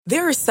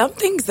There are some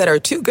things that are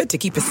too good to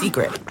keep a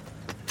secret.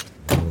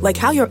 Like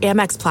how your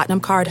Amex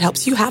Platinum card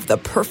helps you have the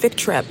perfect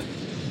trip.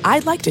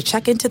 I'd like to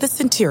check into the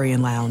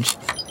Centurion Lounge.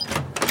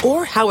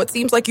 Or how it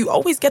seems like you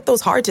always get those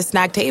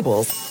hard-to-snag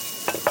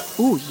tables.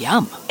 Ooh,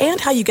 yum.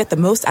 And how you get the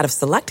most out of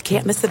select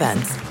can't-miss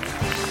events.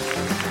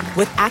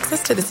 With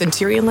access to the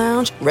Centurion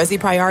Lounge, Resi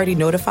Priority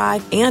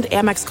Notified, and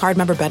Amex card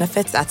member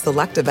benefits at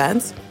select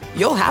events,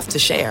 you'll have to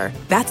share.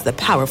 That's the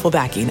powerful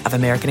backing of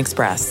American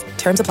Express.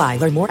 Terms apply.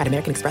 Learn more at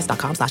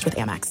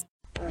americanexpress.com/withAmex.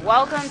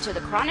 Welcome to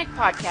the Chronic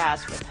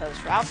Podcast with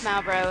host Ralph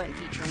Malbrough and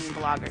featuring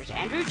bloggers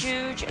Andrew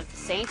Juge of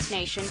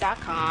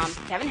TheSaintsNation.com,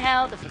 Kevin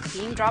Held of The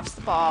Team Drops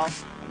the Ball,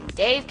 and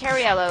Dave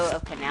Cariello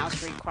of Canal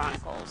Street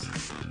Chronicles.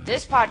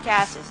 This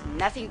podcast is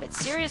nothing but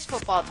serious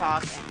football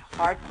talk and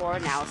hardcore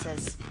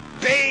analysis.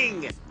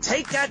 Bing!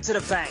 Take that to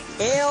the bank.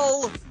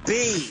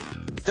 LB.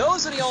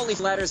 Those are the only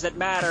letters that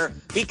matter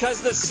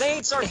because the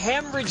Saints are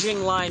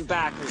hemorrhaging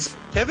linebackers.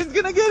 Kevin's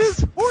gonna get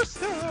his horse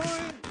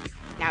time.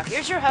 Now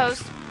here's your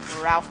host,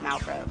 Ralph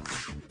Malbrough.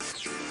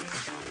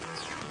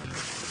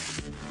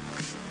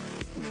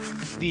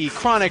 The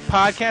Chronic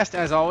Podcast,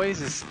 as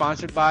always, is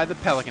sponsored by the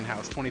Pelican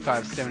House,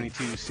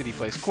 2572 City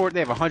Place Court. They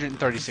have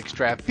 136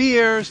 draft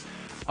beers.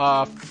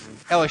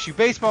 LSU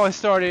baseball has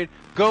started.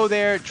 Go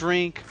there,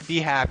 drink, be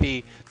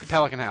happy. The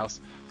Pelican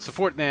House.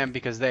 Support them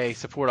because they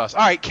support us. All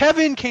right,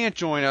 Kevin can't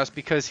join us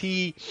because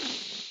he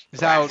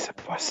is out. He's a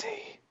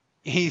pussy.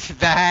 He's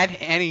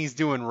that, and he's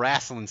doing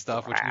wrestling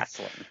stuff,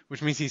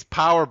 which means he's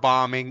power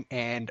bombing,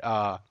 and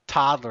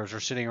toddlers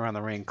are sitting around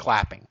the ring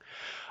clapping.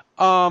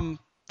 The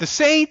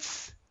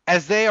Saints,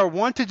 as they are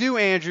wont to do,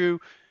 Andrew,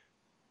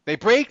 they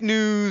break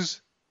news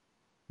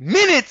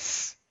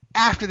minutes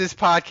after this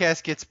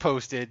podcast gets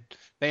posted.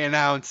 They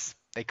announce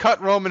they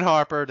cut Roman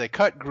Harper, they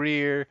cut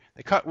Greer,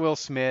 they cut Will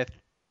Smith,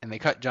 and they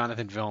cut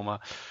Jonathan Vilma.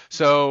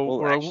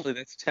 So, actually,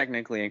 that's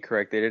technically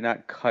incorrect. They did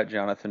not cut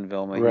Jonathan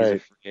Vilma. Right. He's a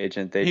free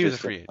agent. They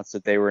just announced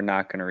that they were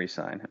not going to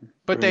re-sign him.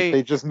 But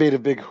they just made a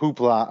big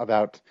hoopla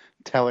about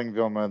telling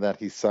Vilma that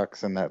he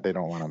sucks and that they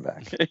don't want him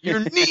back. You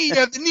have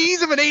the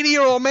knees of an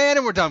 80-year-old man,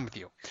 and we're done with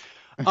you.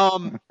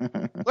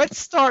 Let's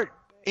start,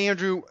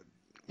 Andrew.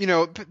 You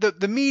know,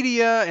 the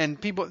media and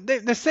people,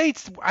 the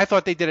Saints, I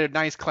thought they did a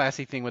nice,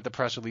 classy thing with the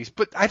press release,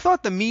 but I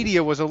thought the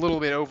media was a little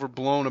bit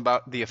overblown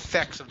about the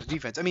effects of the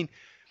defense. I mean,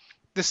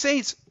 the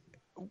Saints,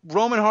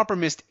 Roman Harper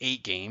missed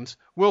 8 games.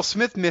 Will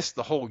Smith missed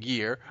the whole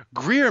year.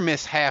 Greer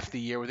missed half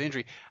the year with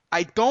injury.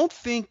 I don't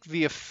think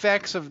the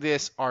effects of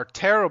this are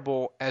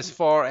terrible as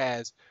far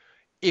as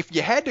if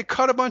you had to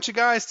cut a bunch of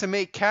guys to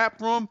make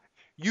cap room,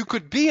 you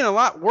could be in a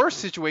lot worse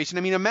situation.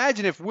 I mean,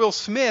 imagine if Will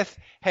Smith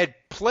had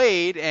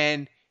played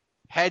and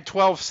had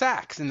 12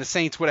 sacks and the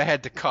Saints would have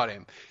had to cut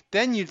him.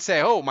 Then you'd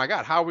say, oh, my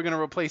God, how are we going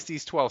to replace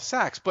these 12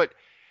 sacks? But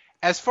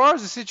as far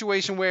as a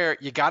situation where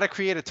you got to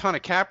create a ton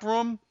of cap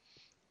room,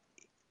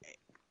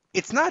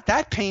 it's not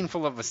that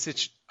painful of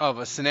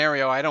a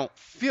scenario, I don't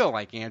feel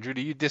like, Andrew. Do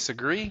you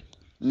disagree?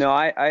 No,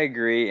 I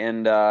agree,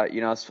 and I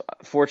was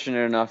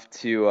fortunate enough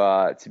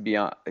to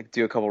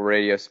do a couple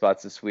radio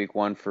spots this week.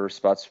 One for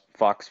Fox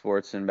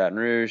Sports in Baton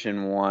Rouge,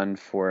 and one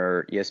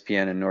for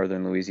ESPN in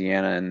Northern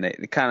Louisiana. And they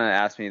kind of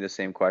asked me the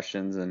same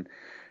questions. And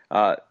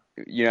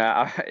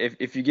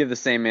if you give the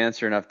same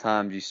answer enough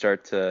times, you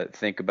start to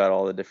think about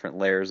all the different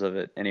layers of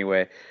it.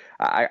 Anyway,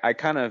 I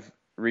kind of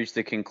reached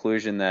the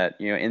conclusion that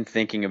in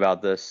thinking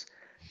about this,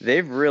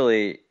 they've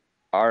really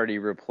already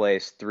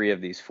replaced 3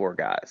 of these 4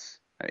 guys.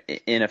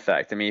 In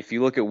effect, I mean, if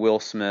you look at Will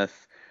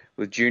Smith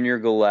with Junior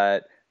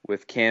Gillette,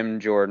 with Cam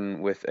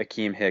Jordan, with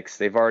Akeem Hicks,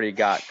 they've already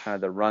got kind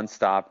of the run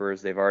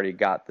stoppers. They've already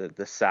got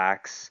the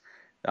sacks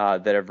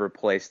that have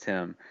replaced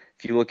him.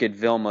 If you look at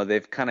Vilma,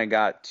 they've kind of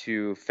got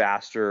 2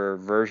 faster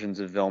versions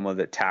of Vilma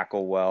that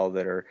tackle well,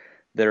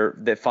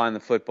 that find the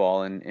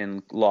football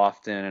in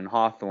Lofton and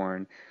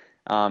Hawthorne.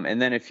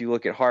 And then if you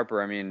look at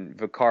Harper, I mean,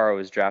 Vaccaro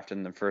was drafted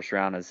in the first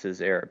round as his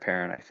heir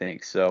apparent, I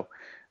think. So.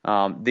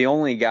 The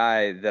only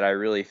guy that I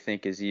really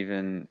think is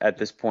even at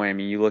this point, I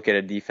mean, you look at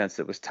a defense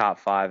that was top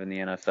 5 in the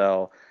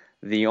NFL,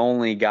 the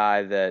only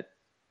guy that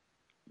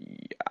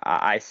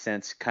I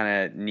sense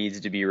kind of needs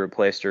to be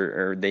replaced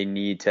or they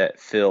need to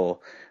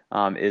fill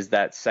is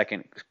that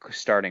second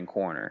starting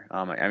corner.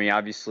 I mean,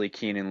 obviously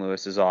Keenan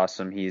Lewis is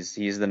awesome.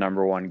 He's the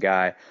number 1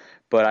 guy,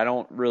 but I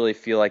don't really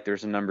feel like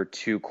there's a number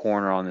 2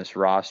 corner on this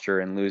roster,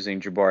 and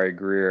losing Jabari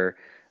Greer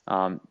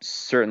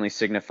certainly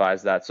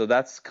signifies that. So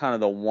that's kind of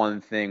the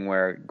one thing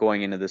where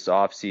going into this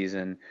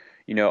offseason,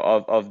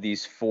 of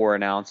these 4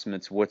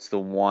 announcements, what's the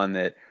one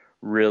that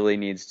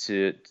really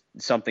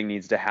something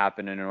needs to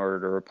happen in order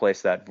to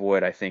replace that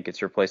void? I think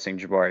it's replacing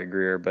Jabari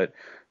Greer, but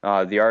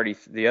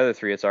the other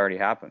 3, it's already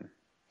happened.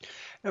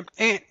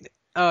 And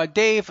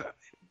Dave,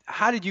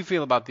 how did you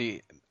feel about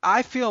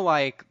I feel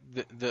like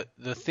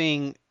the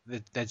thing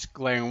that's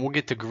glaring. We'll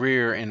get to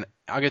Greer, and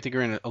I'll get to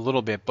Greer in a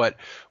little bit. But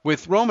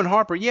with Roman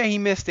Harper, yeah, he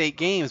missed 8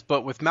 games.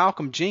 But with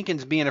Malcolm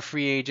Jenkins being a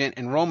free agent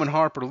and Roman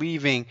Harper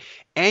leaving,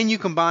 and you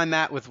combine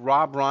that with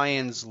Rob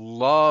Ryan's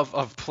love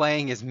of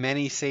playing as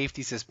many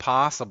safeties as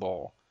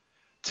possible,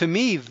 to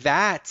me,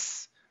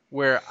 that's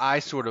where I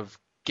sort of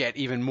get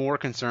even more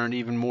concerned,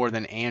 even more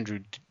than Andrew.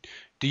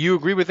 Do you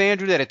agree with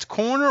Andrew that it's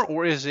corner,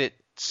 or is it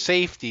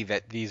safety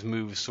that these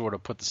moves sort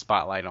of put the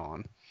spotlight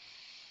on?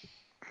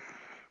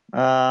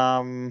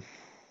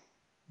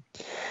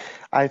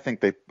 I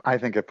think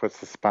it puts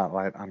the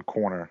spotlight on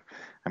corner.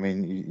 I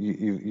mean,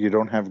 you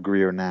don't have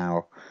Greer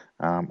now.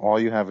 All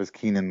you have is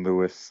Keenan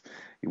Lewis.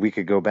 We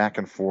could go back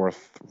and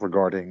forth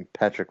regarding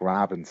Patrick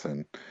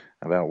Robinson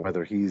about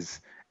whether he's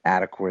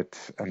adequate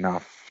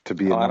enough to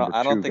be a number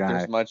I don't two think guy.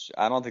 there's much.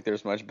 I don't think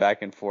there's much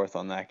back and forth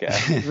on that guy.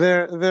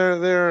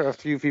 There are a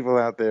few people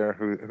out there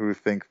who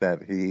think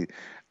that he.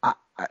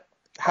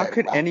 How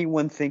could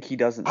anyone think he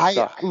doesn't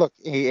suck? Look,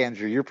 hey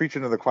Andrew, you're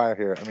preaching to the choir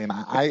here. I mean,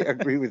 I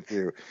agree with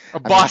you. A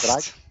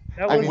bust.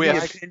 That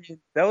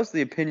was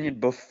the opinion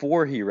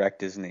before he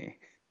wrecked his knee.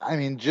 I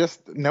mean,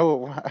 just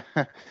no.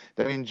 I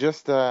mean,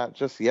 just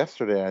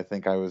yesterday, I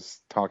think I was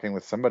talking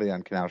with somebody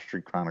on Canal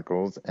Street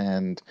Chronicles,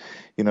 and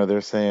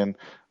they're saying,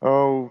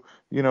 oh,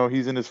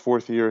 he's in his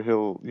fourth year.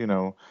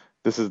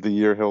 This is the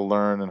year he'll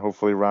learn, and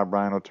hopefully Rob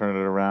Ryan will turn it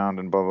around,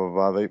 and blah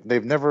blah blah.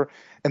 They've never.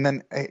 And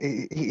then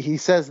he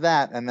says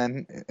that, and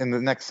then in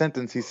the next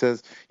sentence he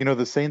says,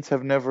 the Saints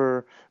have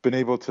never been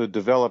able to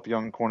develop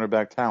young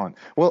cornerback talent.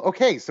 Well,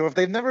 okay, so if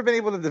they've never been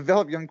able to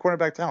develop young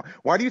cornerback talent,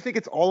 why do you think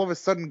it's all of a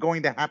sudden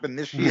going to happen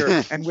this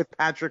year and with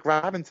Patrick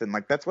Robinson?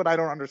 Like, that's what I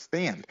don't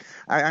understand.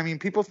 I mean,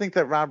 people think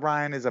that Rob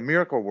Ryan is a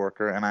miracle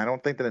worker, and I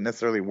don't think that it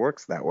necessarily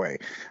works that way.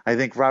 I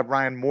think Rob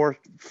Ryan more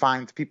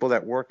finds people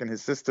that work in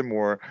his system,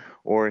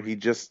 or he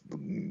just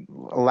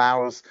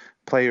allows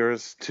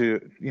players to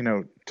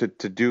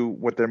do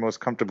what they're most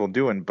comfortable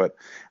doing. But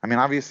I mean,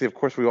 obviously, of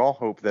course, we all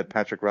hope that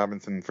Patrick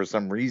Robinson, for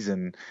some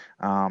reason,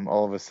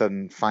 all of a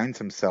sudden finds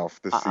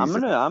himself this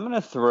season. I'm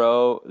gonna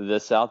throw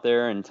this out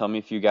there and tell me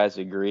if you guys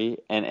agree.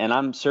 And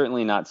I'm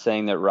certainly not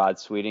saying that Rod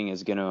Sweeting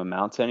is going to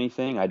amount to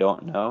anything. I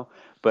don't know.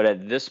 But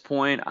at this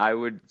point, I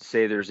would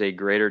say there's a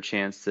greater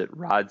chance that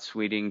Rod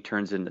Sweeting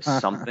turns into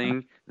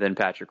something than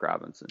Patrick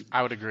Robinson.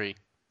 I would agree.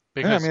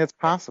 Yeah, I mean, it's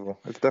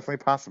possible. It's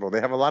definitely possible. They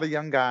have a lot of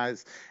young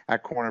guys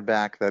at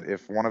cornerback that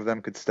if one of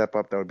them could step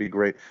up, that would be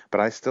great. But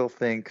I still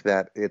think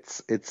that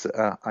it's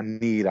a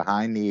need, a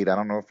high need. I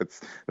don't know if it's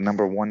the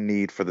number one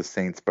need for the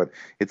Saints, but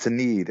it's a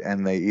need,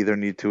 and they either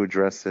need to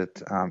address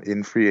it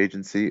in free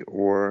agency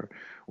or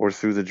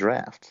through the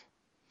draft.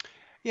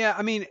 Yeah,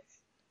 I mean,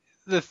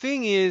 the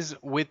thing is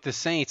with the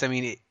Saints, I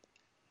mean,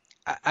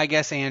 I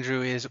guess,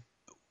 Andrew,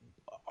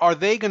 are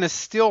they going to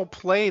still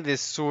play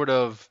this sort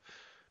of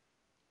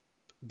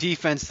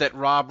defense that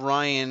Rob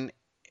Ryan,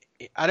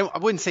 I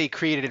wouldn't say he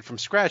created it from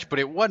scratch, but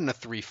it wasn't a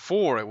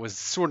 3-4. It was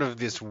sort of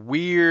this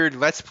weird,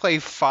 let's play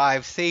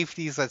 5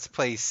 safeties, let's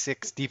play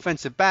 6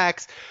 defensive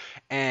backs,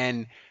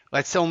 and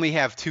let's only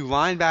have 2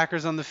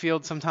 linebackers on the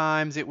field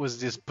sometimes. It was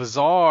this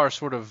bizarre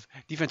sort of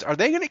defense. Are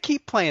they going to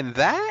keep playing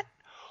that?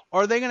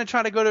 Or are they going to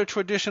try to go to a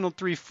traditional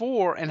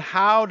 3-4? And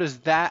how does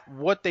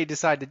what they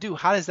decide to do,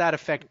 how does that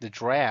affect the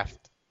draft,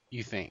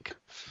 you think?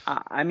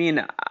 I mean,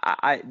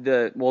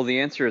 the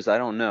answer is I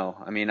don't know.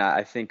 I mean,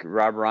 I think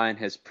Rob Ryan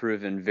has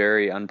proven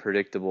very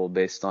unpredictable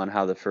based on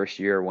how the first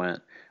year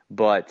went.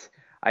 But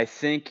I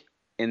think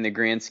in the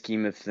grand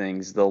scheme of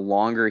things, the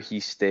longer he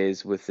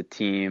stays with the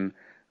team,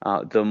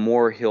 the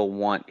more he'll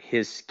want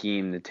his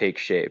scheme to take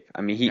shape.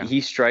 I mean,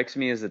 he strikes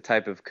me as the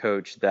type of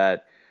coach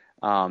that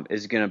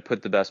is going to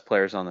put the best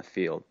players on the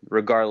field,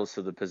 regardless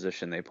of the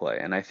position they play.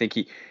 And I think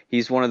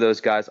he's one of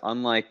those guys,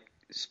 unlike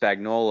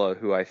Spagnuolo,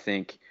 who I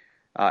think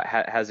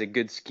has a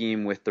good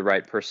scheme with the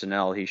right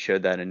personnel. He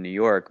showed that in New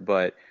York,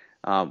 but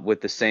with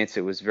the Saints,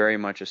 it was very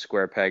much a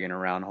square peg in a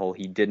round hole.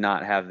 He did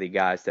not have the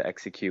guys to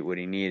execute what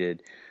he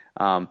needed.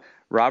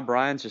 Rob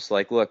Ryan's just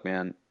like, look,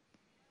 man,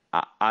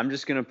 I'm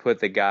just going to put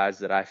the guys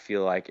that I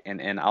feel like,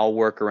 and I'll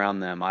work around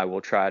them. I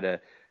will try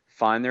to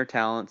find their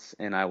talents,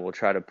 and I will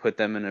try to put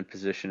them in a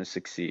position to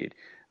succeed.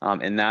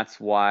 And that's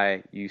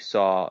why you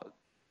saw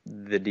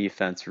the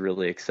defense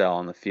really excel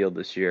on the field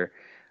this year.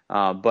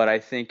 But I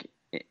think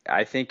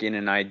in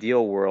an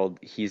ideal world,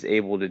 he's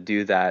able to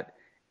do that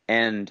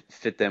and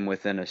fit them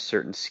within a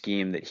certain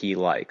scheme that he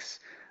likes.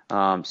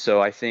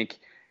 So I think,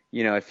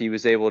 if he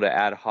was able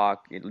to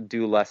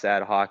do less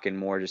ad hoc and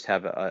more just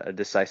have a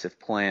decisive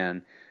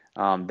plan,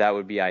 that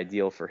would be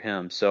ideal for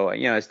him. So,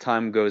 as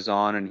time goes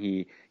on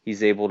and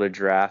he's able to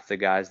draft the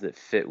guys that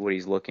fit what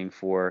he's looking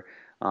for,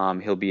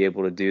 he'll be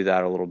able to do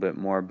that a little bit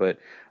more. But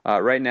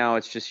right now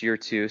it's just year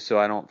 2, so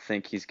I don't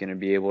think he's going to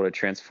be able to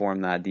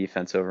transform that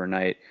defense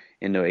overnight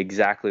into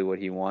exactly what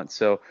he wants.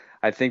 So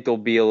I think there'll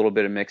be a little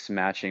bit of mixed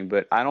matching,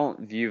 but I don't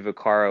view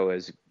Vaccaro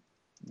as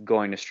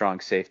going to strong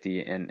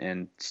safety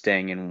and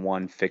staying in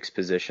one fixed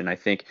position. I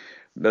think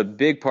the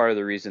big part of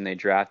the reason they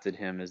drafted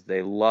him is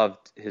they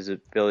loved his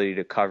ability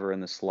to cover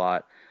in the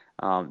slot.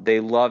 They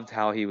loved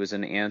how he was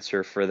an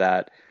answer for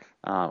that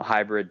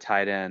hybrid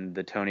tight end,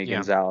 the Tony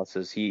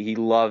Gonzalez's. He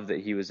loved that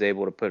he was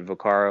able to put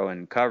Vaccaro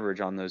in coverage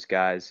on those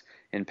guys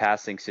in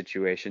passing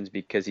situations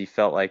because he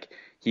felt like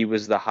he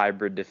was the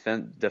hybrid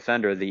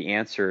defender, the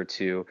answer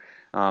to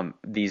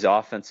these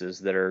offenses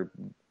that are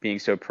being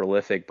so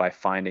prolific by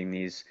finding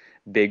these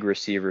big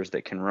receivers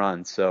that can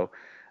run. So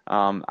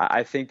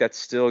I think that's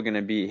still going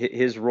to be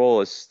his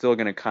role is still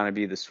going to kind of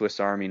be the Swiss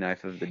Army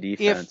knife of the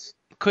defense.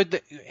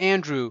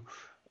 Andrew,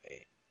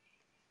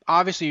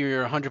 obviously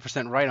you're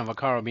 100% right on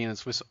Vaccaro being a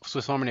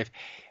Swiss Army knife.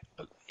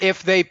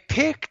 If they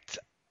picked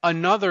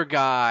another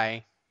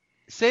guy,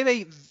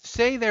 say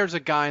there's a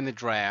guy in the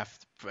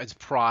draft as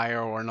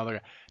Pryor or another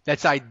guy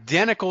that's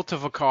identical to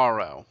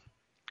Vaccaro,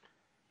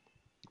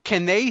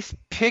 can they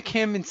pick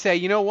him and say,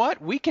 you know what,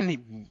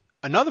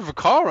 another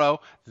Vaccaro,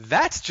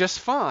 that's just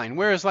fine.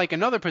 Whereas like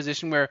another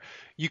position where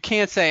you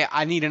can't say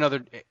I need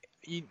another.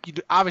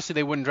 Obviously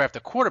they wouldn't draft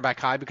a quarterback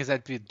high because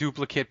that'd be a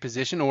duplicate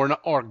position,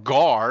 or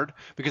guard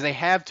because they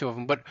have two of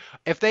them. But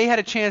if they had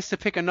a chance to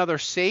pick another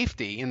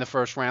safety in the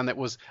first round that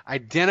was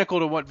identical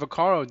to what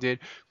Vaccaro did,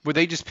 would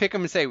they just pick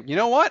him and say, you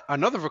know what,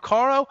 another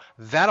Vaccaro,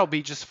 that'll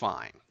be just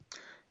fine?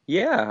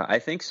 Yeah, I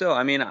think so.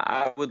 I mean,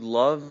 I would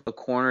love a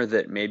corner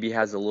that maybe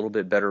has a little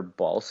bit better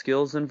ball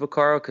skills than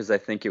Vaccaro because I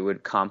think it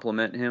would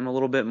complement him a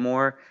little bit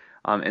more.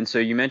 And so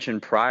you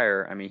mentioned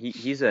Pryor. I mean,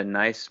 he's a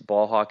nice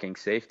ball hawking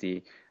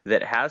safety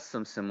that has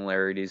some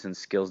similarities and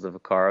skills to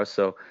Vaccaro.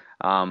 So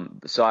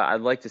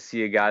I'd like to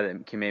see a guy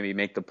that can maybe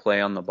make the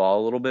play on the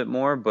ball a little bit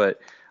more. But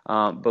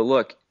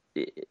look,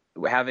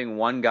 having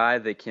one guy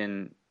that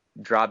can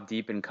drop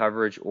deep in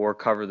coverage or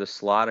cover the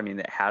slot, I mean,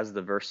 that has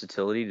the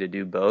versatility to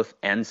do both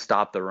and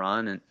stop the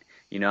run. And,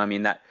 I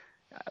mean,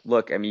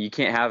 you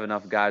can't have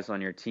enough guys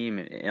on your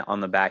team on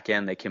the back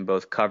end that can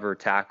both cover,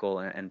 tackle,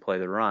 and play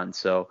the run.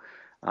 So,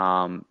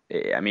 I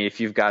mean,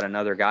 if you've got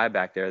another guy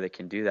back there that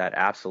can do that,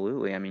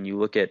 absolutely. I mean, you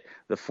look at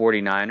the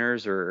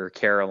 49ers or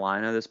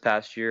Carolina this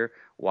past year,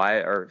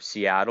 or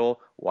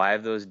Seattle, why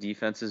have those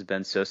defenses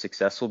been so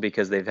successful?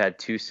 Because they've had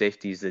two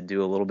safeties that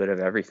do a little bit of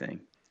everything.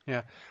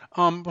 Yeah.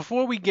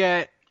 Before we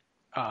get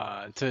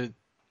to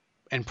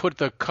and put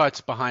the cuts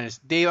behind us,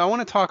 Dave, I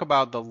want to talk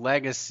about the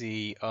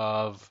legacy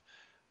of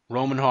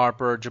Roman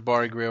Harper,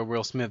 Jabari Greer,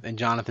 Will Smith, and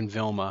Jonathan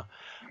Vilma.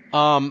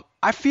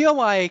 I feel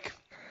like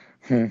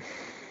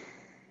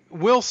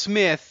Will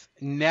Smith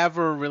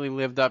never really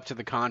lived up to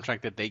the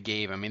contract that they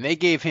gave him. I mean, they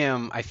gave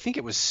him, I think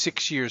it was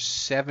 6 years,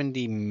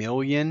 $70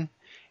 million,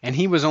 and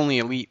he was only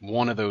elite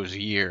one of those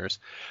years.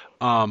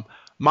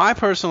 My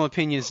personal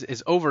opinion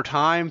is over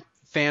time,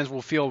 fans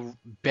will feel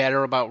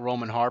better about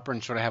Roman Harper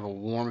and sort of have a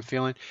warm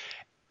feeling.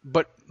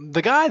 But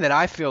the guy that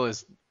I feel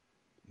is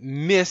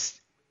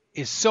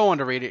so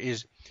underrated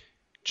is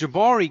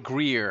Jabari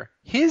Greer.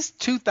 His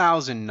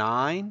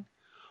 2009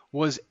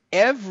 was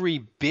every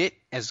bit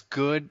as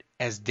good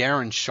as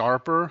Darren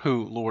Sharper,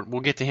 who, Lord,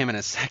 we'll get to him in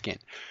a second.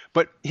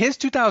 But his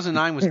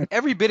 2009 was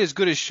every bit as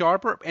good as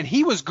Sharper, and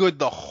he was good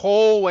the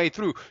whole way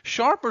through.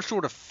 Sharper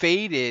sort of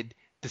faded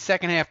the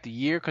second half of the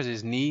year because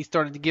his knee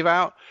started to give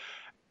out.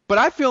 But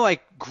I feel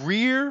like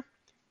Greer,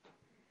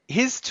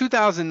 his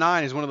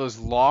 2009 is one of those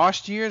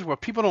lost years where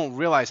people don't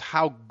realize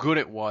how good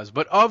it was.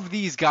 But of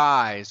these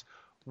guys,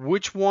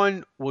 which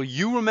one will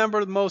you remember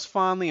the most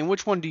fondly, and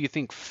which one do you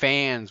think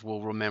fans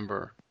will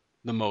remember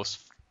the most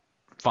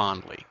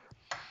fondly?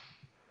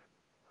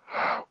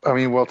 I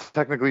mean, well,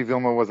 technically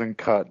Vilma wasn't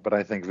cut, but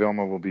I think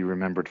Vilma will be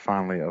remembered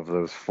fondly of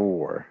those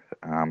four,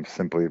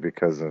 simply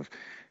because of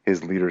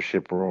his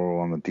leadership role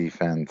on the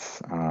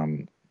defense.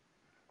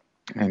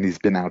 And he's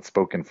been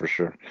outspoken for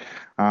sure.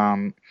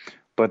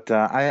 But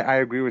I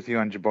agree with you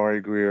on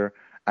Jabari Greer.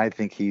 I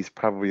think he's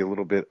probably a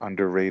little bit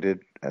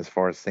underrated as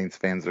far as Saints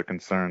fans are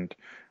concerned.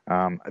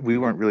 We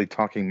weren't really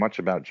talking much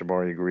about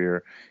Jabari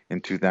Greer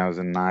in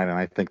 2009, and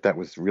I think that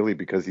was really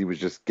because he was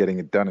just getting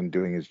it done and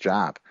doing his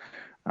job.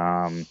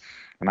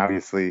 And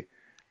obviously,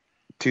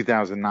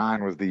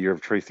 2009 was the year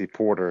of Tracy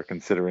Porter,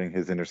 considering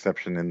his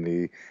interception in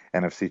the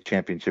NFC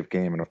Championship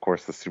game and, of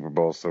course, the Super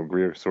Bowl. So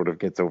Greer sort of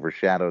gets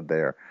overshadowed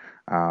there.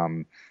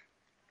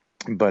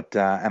 But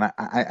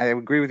I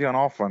agree with you on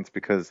all fronts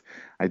because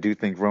I do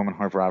think Roman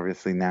Harper,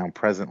 obviously now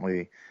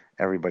presently,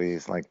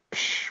 everybody's like,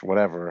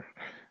 whatever,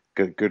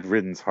 good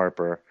riddance,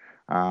 Harper.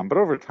 But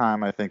over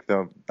time, I think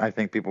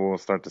people will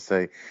start to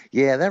say,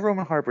 yeah, that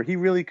Roman Harper, he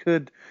really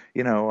could,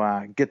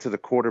 get to the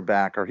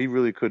quarterback, or he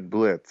really could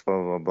blitz,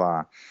 blah,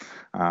 blah,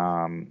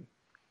 blah.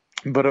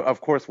 But of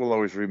course, we'll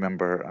always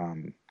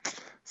remember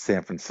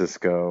San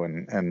Francisco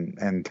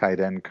and tight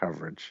end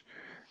coverage.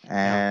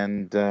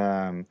 And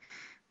Will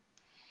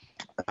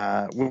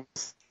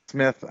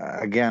Smith,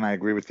 again, I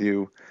agree with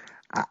you.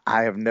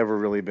 I have never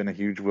really been a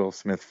huge Will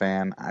Smith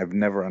fan. I've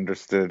never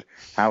understood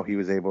how he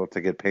was able to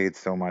get paid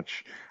so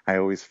much. I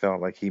always felt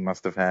like he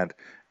must have had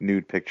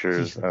nude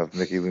pictures of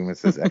Mickey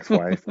Loomis's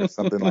ex-wife or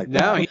something like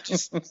that.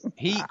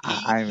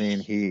 I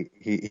mean,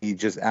 he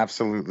just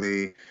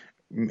absolutely,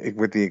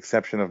 with the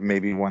exception of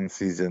maybe one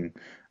season,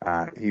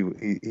 he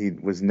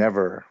was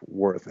never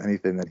worth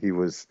anything that he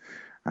was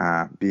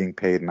being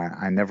paid, and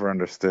I never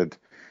understood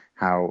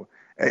how.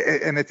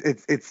 And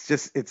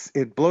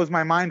it blows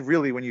my mind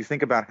really when you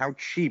think about how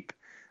cheap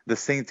the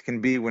Saints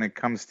can be when it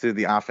comes to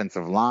the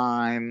offensive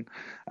line,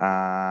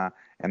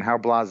 and how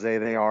blasé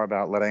they are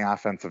about letting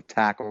offensive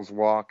tackles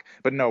walk.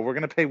 But no, we're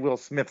going to pay Will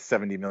Smith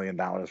 $70 million.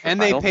 And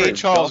they paid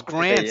Charles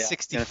Grant yeah,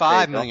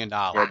 $65 million.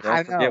 Yeah,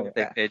 don't forget what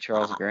they paid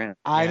Charles Grant.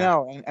 I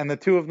know, and the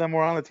two of them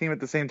were on the team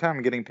at the same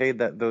time, getting paid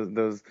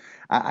those.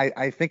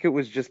 I think it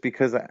was just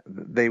because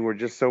they were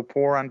just so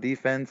poor on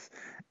defense,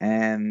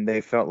 and they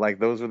felt like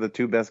those were the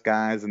two best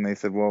guys, and they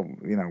said, well,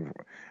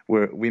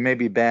 we may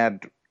be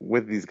bad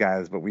with these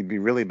guys, but we'd be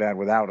really bad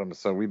without them,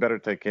 so we better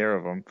take care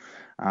of them.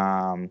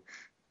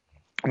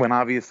 When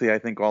obviously I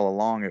think all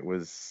along it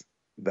was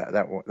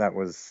that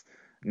was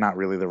not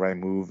really the right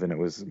move, and it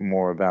was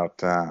more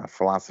about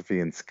philosophy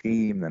and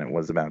scheme than it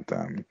was about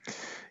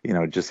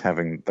just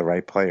having the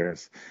right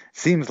players.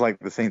 Seems like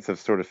the Saints have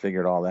sort of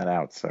figured all that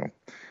out. So,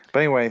 but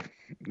anyway,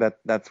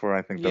 that's where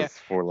I think those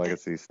four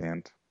legacies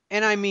stand.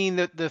 And I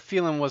mean, the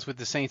feeling was with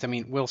the Saints. I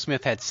mean, Will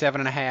Smith had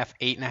 7.5,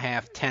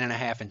 8.5,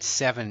 10.5, and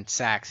 7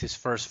 sacks his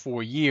first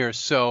 4 years.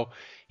 So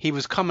he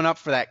was coming up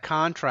for that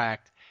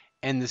contract,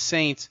 and the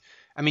Saints.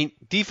 I mean,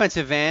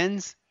 defensive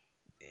ends,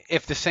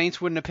 if the Saints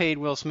wouldn't have paid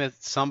Will Smith,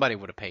 somebody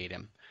would have paid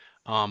him.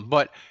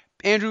 But,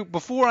 Andrew,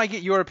 before I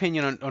get your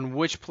opinion on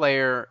which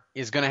player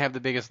is going to have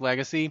the biggest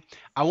legacy,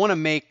 I want to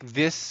make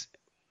this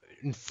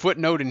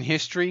footnote in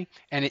history,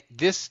 and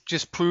this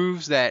just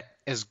proves that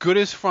as good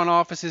as front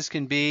offices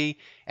can be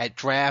at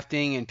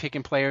drafting and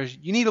picking players,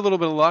 you need a little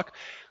bit of luck.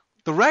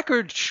 The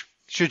record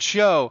should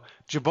show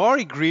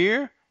Jabari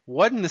Greer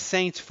wasn't the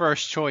Saints'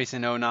 first choice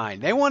in 2009.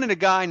 They wanted a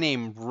guy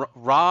named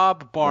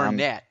Rob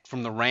Barnett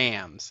from the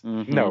Rams.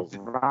 Mm-hmm. No,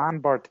 Ron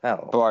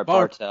Bartel.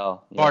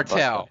 Bartel. Yeah,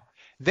 Bartel.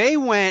 They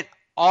went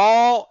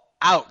all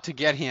out to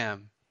get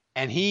him,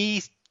 and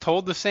he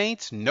told the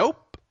Saints,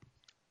 nope.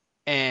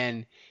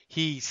 And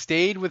he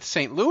stayed with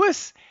St.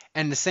 Louis,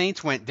 and the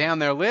Saints went down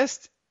their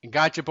list and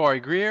got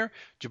Jabari Greer.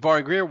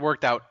 Jabari Greer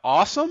worked out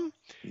awesome.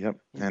 Yep,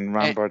 and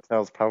Ron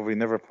Bartel's probably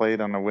never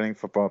played on a winning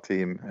football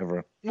team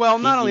ever. Well,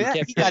 not only that,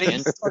 he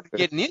started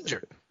getting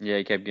injured. Yeah,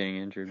 he kept getting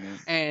injured, man.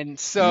 And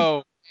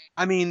so,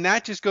 I mean,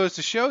 that just goes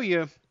to show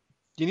you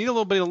need a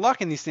little bit of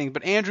luck in these things.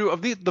 But, Andrew,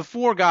 of the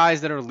four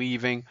guys that are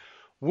leaving,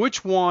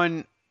 which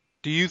one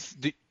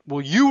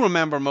will you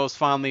remember most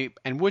fondly,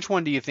 and which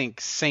one do you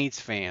think Saints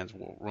fans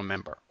will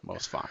remember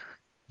most fondly?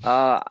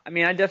 I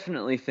mean, I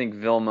definitely think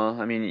Vilma.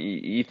 I mean,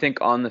 you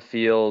think on the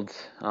field,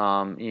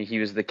 he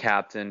was the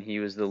captain, he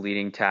was the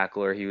leading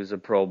tackler, he was a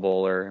Pro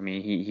Bowler. I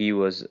mean, he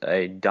was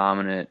a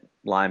dominant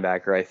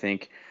linebacker. I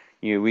think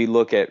we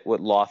look at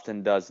what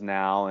Lofton does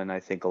now, and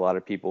I think a lot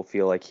of people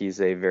feel like he's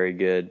a very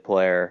good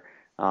player.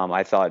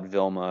 I thought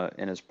Vilma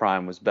in his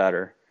prime was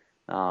better.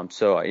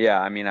 So yeah,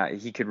 I mean,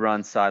 he could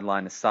run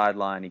sideline to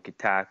sideline, he could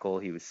tackle,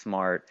 he was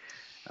smart.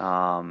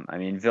 I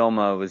mean,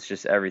 Vilma was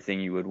just everything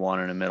you would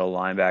want in a middle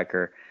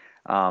linebacker.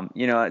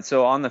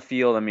 So on the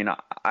field, I mean,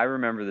 I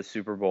remember the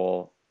Super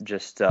Bowl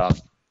just,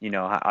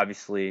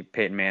 obviously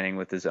Peyton Manning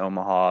with his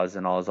Omahas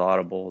and all his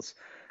audibles.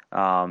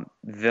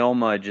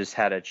 Vilma just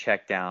had a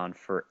check down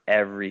for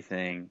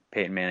everything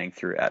Peyton Manning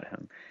threw at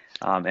him.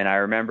 And I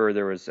remember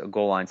there was a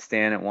goal line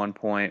stand at one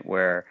point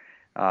where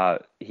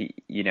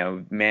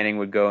Manning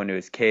would go into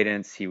his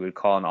cadence, he would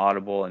call an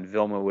audible, and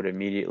Vilma would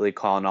immediately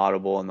call an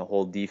audible, and the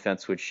whole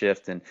defense would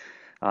shift. And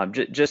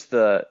just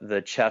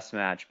the chess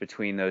match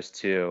between those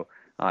two,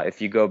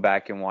 if you go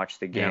back and watch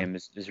the game,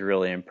 is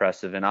really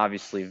impressive. And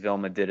obviously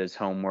Vilma did his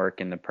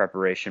homework in the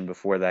preparation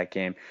before that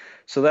game.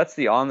 So that's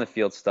the on the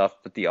field stuff.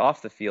 But the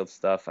off the field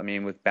stuff, I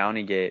mean, with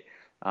Bountygate,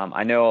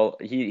 I know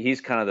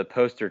he's kind of the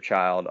poster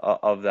child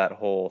of that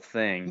whole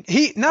thing.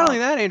 He not only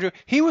that, Andrew,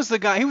 he was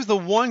the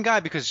one guy,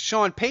 because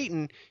Sean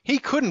Payton, he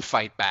couldn't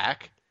fight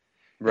back.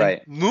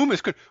 Right.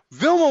 Loomis could.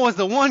 Vilma was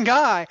the one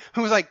guy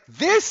who was like,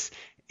 this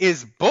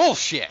is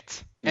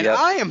bullshit, and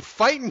I am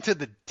fighting to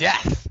the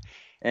death.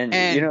 And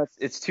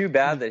it's too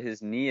bad that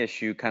his knee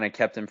issue kind of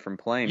kept him from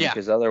playing,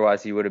 because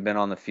otherwise he would have been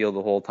on the field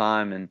the whole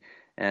time.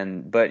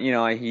 But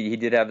he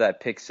did have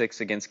that pick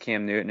six against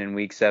Cam Newton in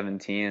Week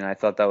 17, and I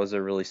thought that was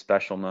a really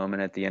special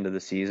moment at the end of the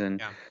season.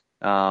 Yeah.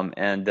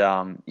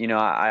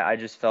 I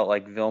just felt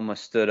like Vilma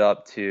stood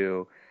up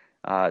to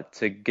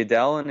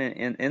Goodell,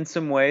 and in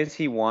some ways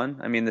he won.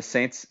 I mean, the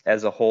Saints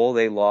as a whole,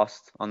 they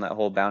lost on that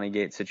whole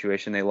Bountygate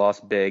situation. They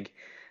lost big,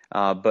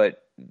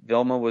 but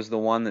Vilma was the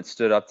one that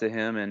stood up to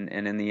him,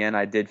 and in the end,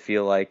 I did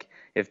feel like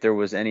if there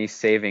was any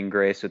saving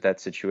grace with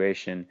that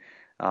situation,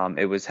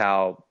 it was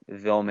how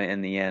Vilma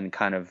in the end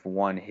kind of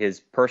won his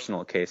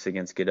personal case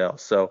against Goodell.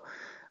 So,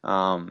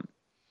 I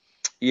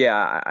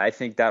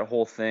think that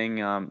whole thing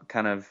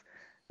kind of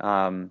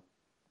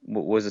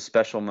was a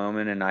special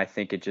moment, and I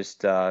think it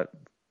just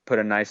put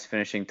a nice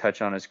finishing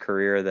touch on his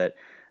career that,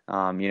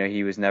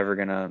 he was never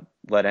going to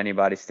let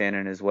anybody stand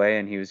in his way,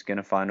 and he was going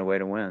to find a way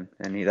to win.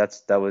 And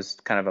that was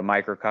kind of a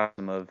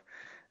microcosm of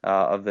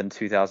the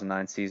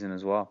 2009 season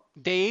as well.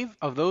 Dave,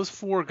 of those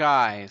four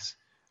guys,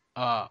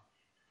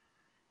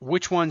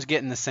 which one's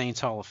getting the Saints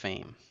Hall of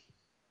Fame?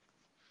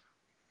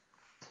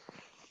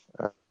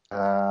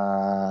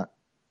 I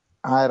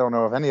don't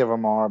know if any of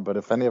them are, but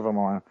if any of them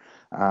are,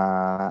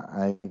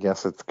 I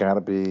guess it's got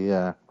to be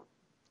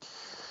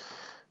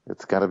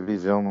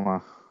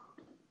Vilma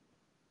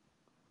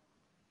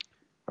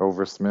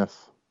over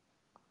Smith.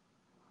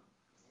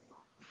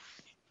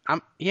 I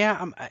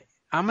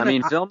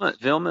mean,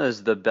 Vilma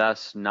is the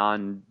best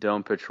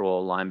non-dome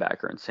patrol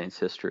linebacker in Saints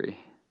history.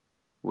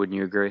 Wouldn't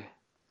you agree?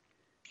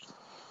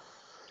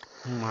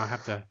 I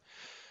have to.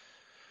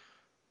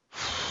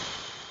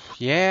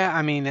 Yeah,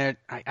 I mean,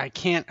 I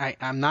can't.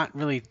 I'm not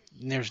really.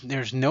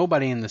 There's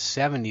nobody in the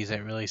 70s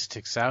that really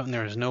sticks out, and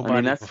there's I mean,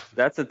 nobody.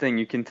 that's the thing.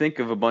 You can think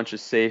of a bunch of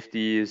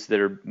safeties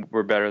that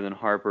were better than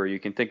Harper. You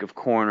can think of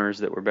corners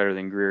that were better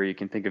than Greer. You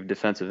can think of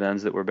defensive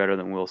ends that were better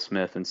than Will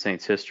Smith in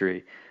Saints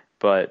history.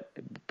 But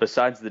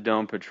besides the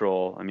dome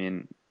patrol, I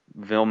mean,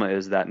 Vilma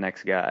is that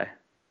next guy.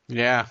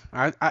 Yeah,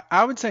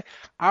 I would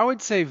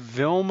say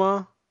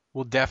Vilma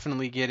will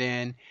definitely get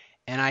in,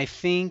 and I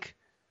think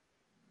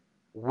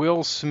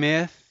Will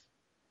Smith.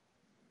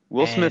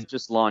 Will Smith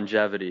just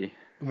longevity.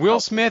 Will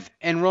Smith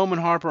and Roman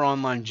Harper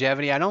on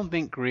longevity. I don't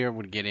think Greer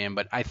would get in,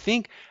 but I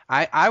think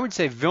I would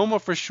say Vilma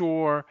for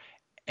sure,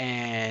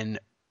 and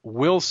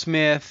Will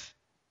Smith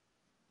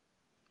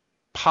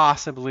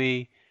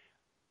possibly,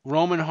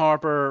 Roman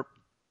Harper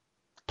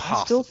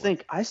possibly.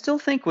 I still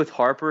think with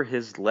Harper,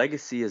 his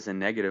legacy is a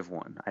negative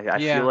one. I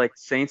Yeah. feel like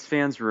Saints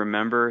fans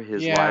remember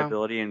his Yeah.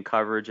 liability and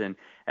coverage, and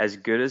as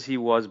good as he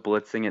was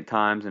blitzing at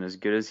times, and as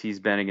good as he's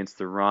been against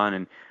the run,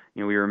 and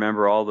we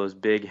remember all those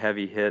big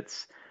heavy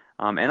hits.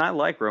 And I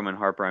like Roman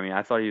Harper. I mean,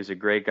 I thought he was a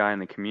great guy in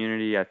the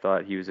community. I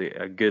thought he was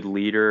a good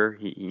leader.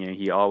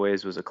 He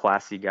always was a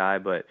classy guy,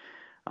 but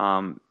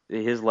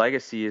his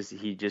legacy is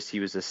he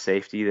was a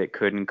safety that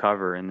couldn't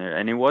cover,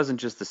 and it wasn't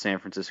just the San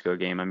Francisco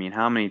game. I mean,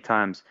 how many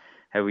times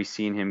have we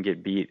seen him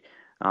get beat?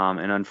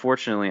 And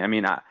unfortunately, I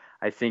mean,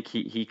 I think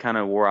he kind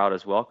of wore out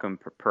his welcome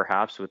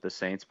perhaps with the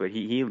Saints, but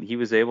he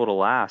was able to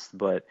last.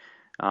 But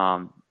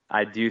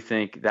I do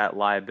think that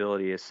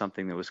liability is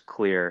something that was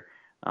clear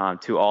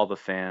to all the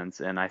fans.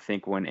 And I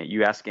think when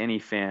you ask any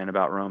fan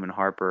about Roman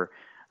Harper,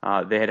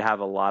 they'd have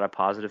a lot of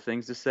positive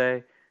things to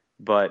say,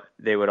 but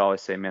they would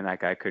always say, man, that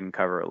guy couldn't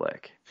cover a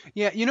lick.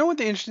 Yeah, you know what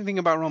the interesting thing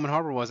about Roman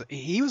Harper was?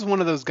 He was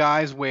one of those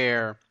guys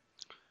where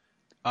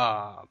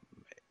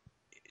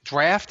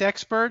draft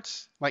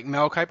experts like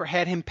Mel Kiper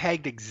had him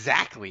pegged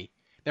exactly.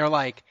 They're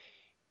like,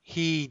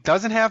 he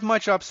doesn't have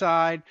much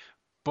upside,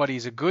 but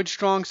he's a good,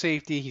 strong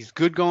safety. He's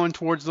good going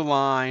towards the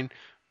line,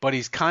 but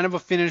he's kind of a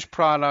finished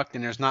product,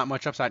 and there's not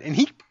much upside. And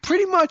he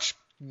pretty much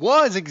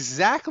was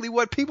exactly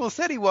what people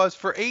said he was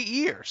for 8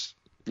 years.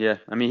 Yeah,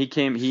 I mean, he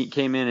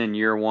came in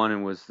year one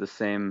and was the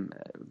same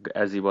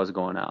as he was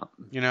going out.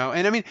 And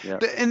I mean,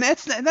 and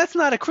that's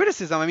not a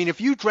criticism. I mean,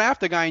 if you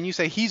draft a guy and you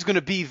say he's going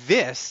to be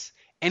this,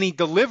 and he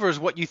delivers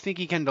what you think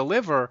he can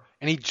deliver,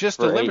 and he just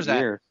for delivers 8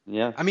 years.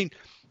 Yeah. I mean,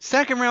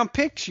 second round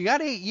picks, you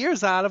got 8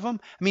 years out of him.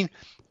 I mean,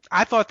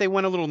 I thought they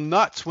went a little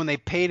nuts when they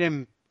paid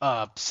him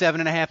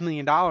 $7.5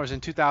 million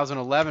in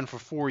 2011 for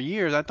 4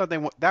 years. I thought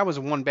that was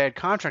one bad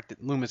contract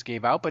that Loomis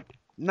gave out, but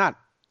not,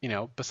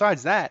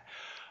 besides that.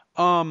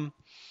 All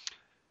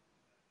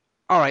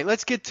right,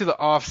 let's get to the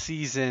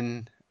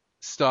off-season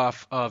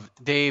stuff of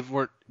Dave.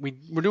 We're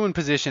doing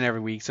position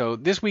every week. So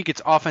this week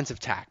it's offensive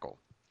tackle.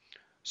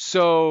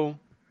 So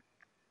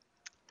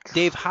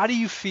Dave, how do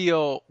you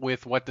feel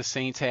with what the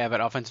Saints have at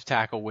offensive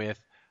tackle with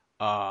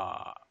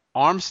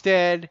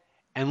Armstead?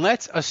 And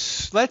let's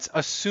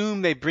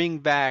assume they bring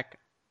back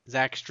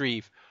Zach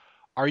Strief.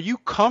 Are you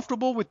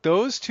comfortable with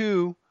those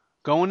two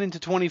going into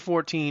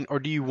 2014, or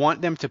do you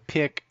want them to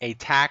pick a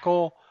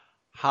tackle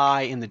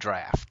high in the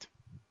draft?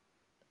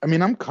 I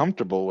mean, I'm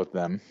comfortable with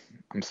them.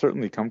 I'm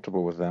certainly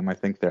comfortable with them. I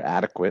think they're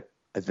adequate.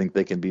 I think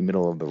they can be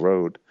middle of the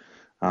road.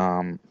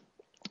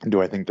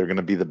 Do I think they're going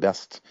to be the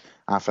best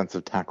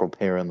offensive tackle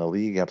pair in the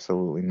league?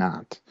 Absolutely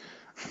not.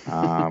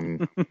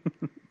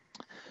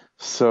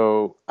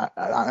 So,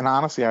 and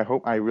honestly,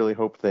 I really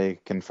hope they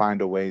can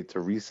find a way to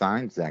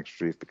re-sign Zach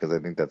Strief, because I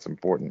think that's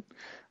important.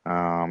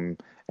 And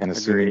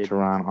assuming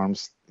Teron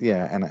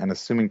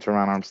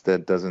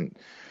Armstead doesn't,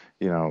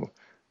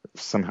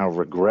 somehow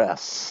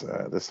regress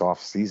this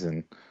off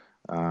season,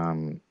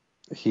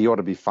 he ought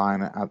to be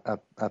fine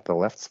at the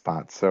left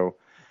spot. So,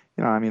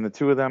 I mean, the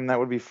two of them, that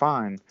would be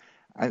fine.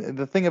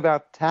 The thing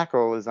about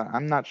tackle is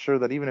I'm not sure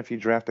that even if you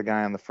draft a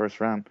guy in the first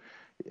round,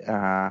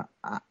 I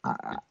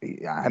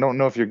don't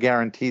know if you're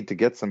guaranteed to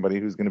get somebody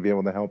who's going to be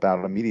able to help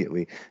out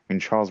immediately. I mean,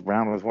 Charles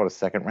Brown was, a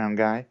second-round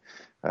guy?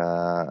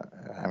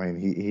 I mean,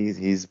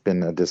 he's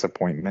been a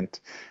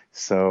disappointment.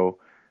 So,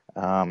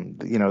 I'm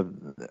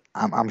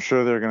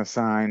sure they're going to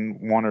sign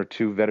one or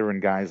two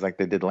veteran guys like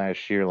they did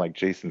last year, like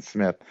Jason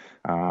Smith.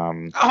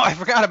 I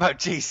forgot about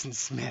Jason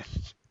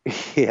Smith.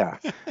 Yeah,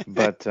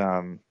 but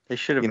they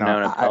should have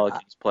known a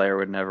Pelicans player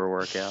would never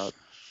work out.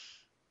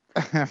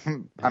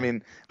 I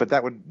mean, but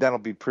that'll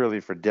be purely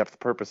for depth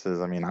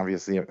purposes. I mean,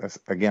 obviously,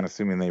 again,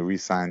 assuming they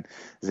re-sign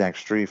Zach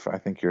Strief, I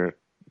think your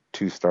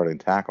two starting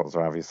tackles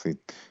are obviously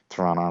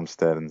Teron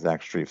Armstead and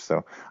Zach Strief.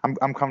 So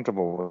I'm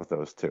comfortable with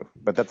those two.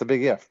 But that's a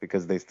big if,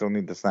 because they still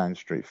need to sign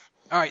Strief.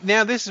 All right,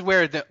 now this is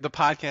where the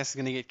podcast is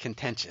going to get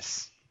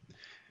contentious.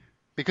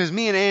 Because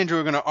me and Andrew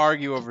are going to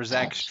argue over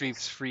Zach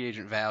Strief's free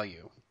agent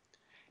value.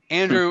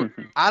 Andrew,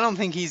 I don't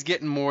think he's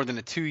getting more than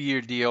a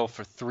 2-year deal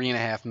for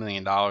 $3.5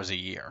 million a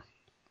year.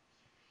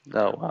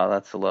 Oh, wow,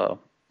 that's low.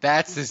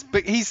 That's this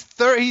big.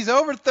 He's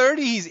over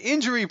 30. He's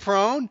injury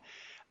prone.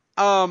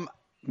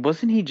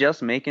 Wasn't he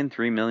just making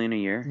 $3 million a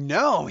year?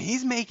 No,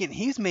 he's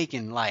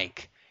making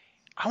like,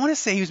 I want to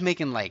say he was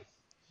making like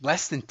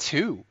less than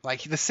 2.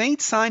 Like the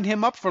Saints signed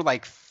him up for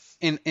like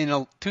in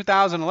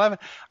 2011.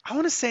 I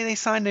want to say they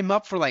signed him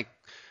up for like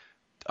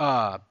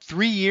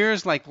 3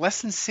 years, like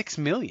less than $6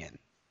 million.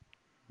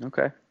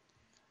 Okay.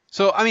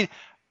 So I mean,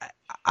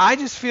 I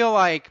just feel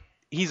like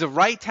he's a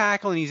right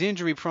tackle and he's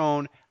injury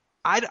prone.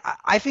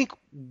 I think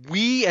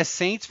we as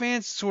Saints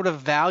fans sort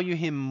of value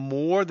him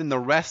more than the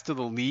rest of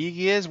the league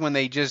is when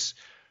they just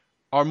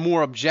are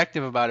more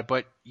objective about it.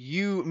 But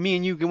me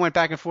and you went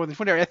back and forth on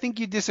Twitter. I think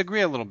you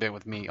disagree a little bit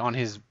with me on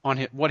his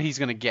what he's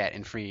going to get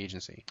in free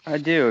agency. I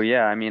do,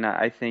 yeah. I mean,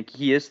 I think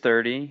he is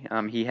 30.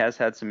 He has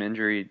had some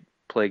injury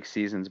plagued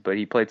seasons, but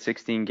he played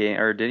 16 games.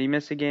 Or did he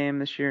miss a game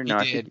this year? No, He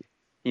I did. think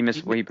he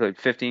missed. He played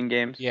 15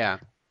 games. Yeah.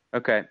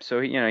 Okay,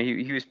 so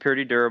he was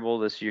pretty durable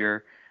this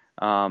year,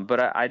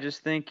 but I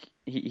just think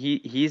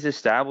he's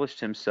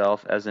established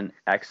himself as an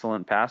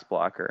excellent pass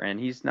blocker, and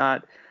he's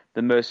not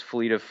the most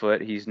fleet of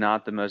foot. He's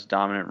not the most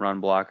dominant run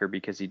blocker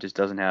because he just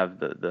doesn't have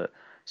the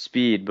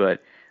speed,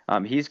 but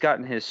he's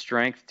gotten his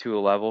strength to a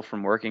level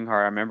from working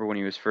hard. I remember when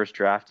he was first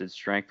drafted,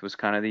 strength was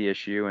kind of the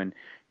issue, and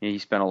he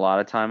spent a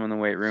lot of time in the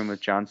weight room with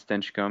John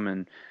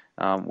Stinchcomb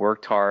and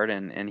worked hard,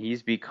 and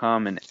he's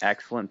become an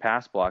excellent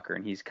pass blocker,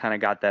 and he's kind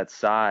of got that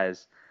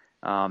size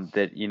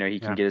that he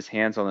can get his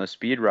hands on those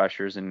speed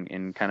rushers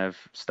and kind of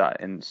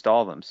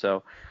stall them.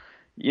 So,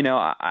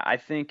 I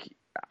think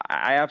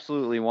I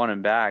absolutely want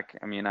him back.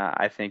 I mean,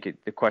 I think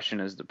the question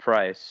is the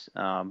price,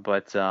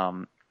 but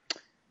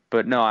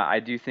no, I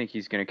do think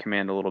he's going to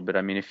command a little bit.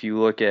 I mean, if you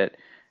look at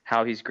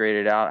how he's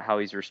graded out, how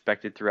he's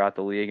respected throughout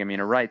the league, I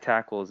mean, a right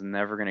tackle is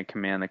never going to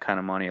command the kind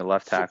of money a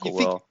left tackle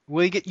will.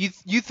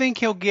 You think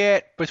he'll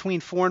get between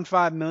 $4 and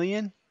 $5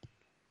 million?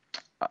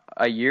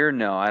 A year?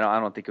 No, I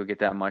don't think he'll get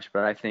that much,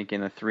 but I think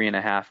in the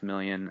 $3.5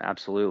 million,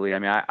 absolutely. I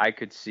mean, I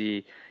could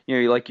see,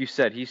 like you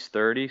said, he's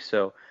 30,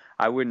 so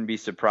I wouldn't be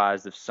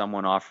surprised if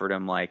someone offered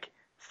him like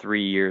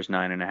 3 years,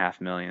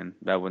 $9.5 million.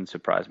 That wouldn't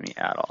surprise me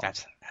at all.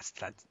 That's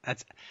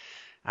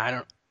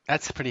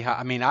pretty high.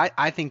 I mean,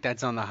 I think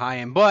that's on the high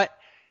end, but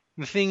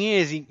the thing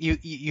is,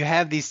 you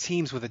have these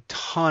teams with a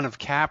ton of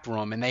cap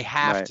room, and they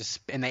have to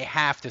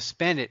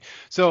spend it.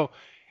 So.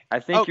 I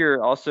think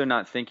you're also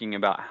not thinking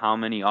about how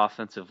many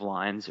offensive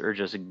lines are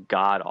just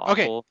god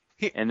awful,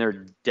 and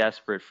they're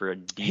desperate for a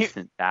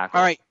decent tackle.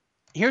 All right,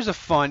 here's a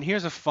fun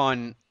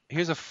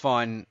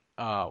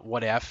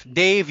what if.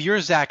 Dave, you're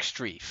Zach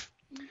Strief.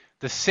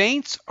 The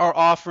Saints are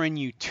offering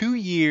you 2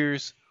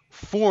 years,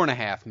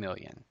 $4.5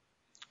 million.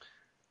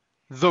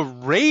 The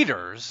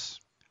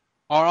Raiders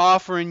are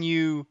offering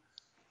you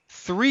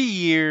 3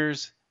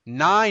 years,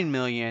 $9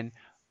 million,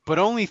 but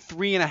only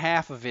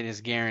 3.5 of it is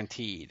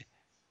guaranteed.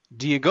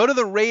 Do you go to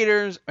the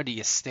Raiders or do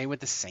you stay with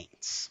the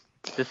Saints?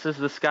 This is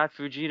the Scott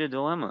Fujita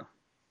dilemma.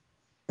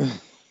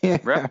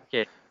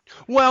 Replicate.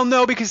 Well,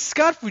 no, because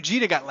Scott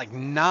Fujita got like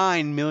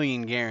 $9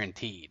 million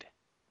guaranteed.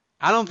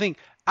 I don't think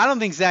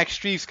Zach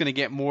Strief's going to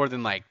get more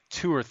than like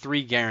 2 or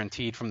 3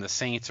 guaranteed from the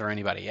Saints or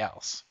anybody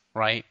else,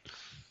 right?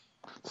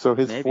 So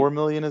his $4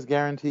 million is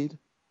guaranteed?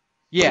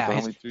 Yeah,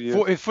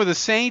 for the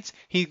Saints,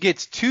 he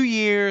gets 2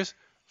 years,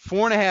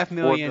 $4.5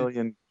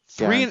 million,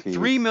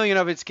 $3 million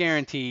of it's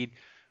guaranteed.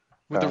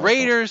 With the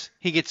Raiders,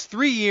 he gets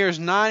 3 years,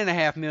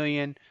 $9.5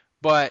 million,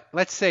 but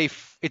let's say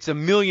it's $1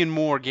 million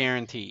more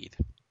guaranteed.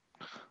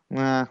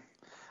 Nah,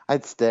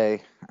 I'd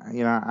stay.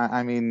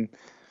 I mean,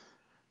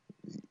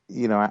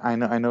 I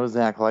know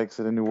Zach likes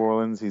it in New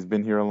Orleans. He's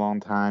been here a long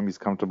time. He's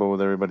comfortable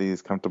with everybody.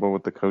 He's comfortable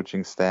with the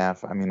coaching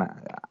staff. I mean,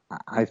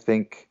 I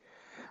think,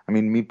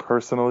 me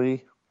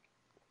personally,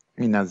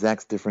 now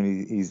Zach's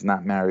different. He's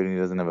not married and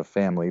he doesn't have a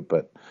family,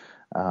 but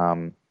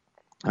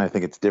I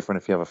think it's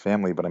different if you have a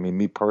family, but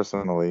me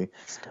personally,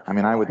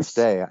 I would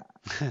stay.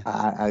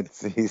 I would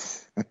stay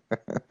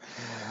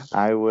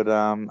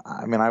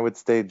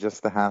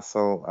just the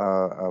hassle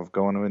of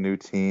going to a new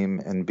team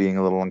and being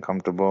a little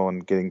uncomfortable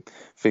and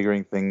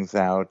figuring things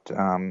out.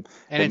 And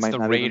it's the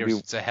Raiders.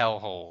 It's a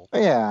hellhole.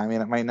 Yeah,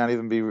 it might not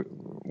even be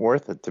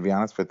worth it, to be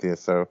honest with you.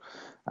 So,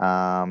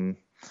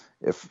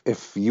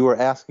 if you were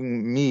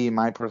asking me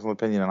my personal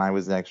opinion and I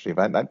was Zach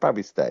Strief, I'd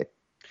probably stay.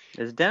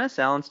 Is Dennis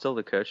Allen still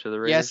the coach of the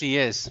Raiders? Yes, he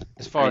is.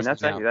 As far as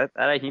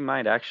he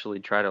might actually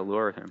try to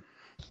lure him.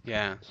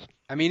 Yeah,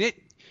 I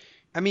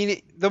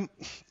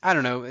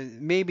don't know.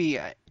 Maybe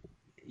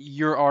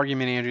your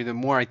argument, Andrew. The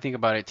more I think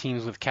about it,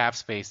 teams with cap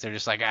space, they're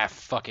just like,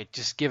 fuck it,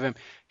 just give him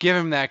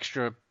the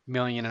extra $1.5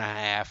 million.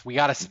 We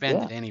got to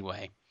spend it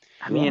anyway.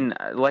 I mean,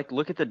 like,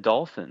 look at the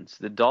Dolphins.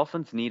 The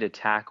Dolphins need a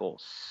tackle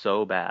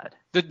so bad.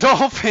 The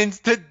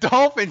Dolphins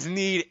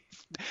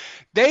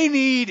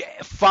need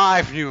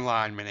 5 new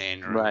linemen,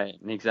 Andrew. Right,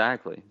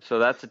 exactly. So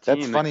that's a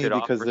That's team that funny could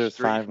because offer there's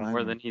Streif 5 more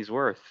linemen. than he's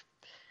worth.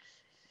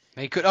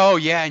 They could. Oh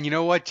yeah, and you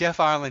know what? Jeff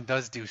Ireland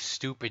does do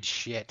stupid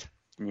shit.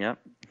 Yep.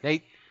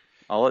 They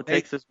All it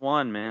takes is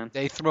one, man.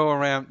 They throw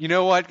around. You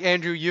know what,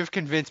 Andrew? You've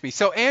convinced me.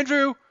 So,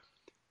 Andrew,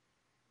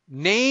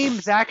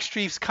 name Zach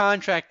Streif's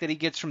contract that he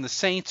gets from the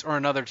Saints or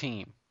another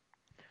team.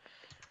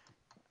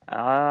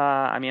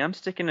 I mean, I'm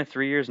sticking to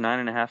 3 years,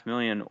 $9.5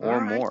 million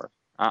or more.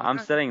 I'm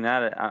setting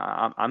that.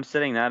 I'm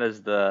setting that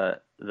as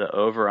the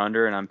over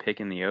under, and I'm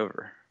picking the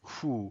over.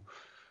 Whew.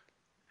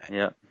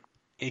 Yep.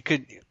 It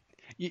could.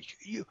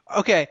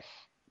 Okay.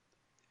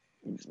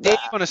 Dave,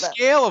 on a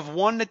scale of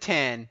 1 to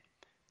 10,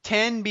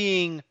 10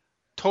 being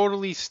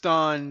totally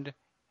stunned,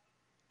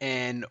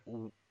 and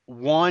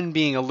 1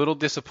 being a little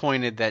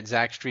disappointed that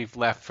Zach Streif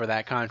left for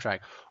that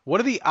contract. What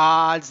are the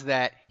odds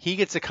that he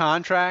gets a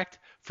contract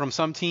from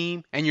some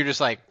team and you're just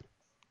like,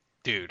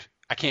 dude,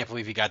 I can't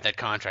believe he got that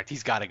contract.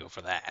 He's got to go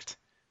for that.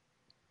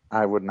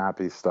 I would not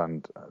be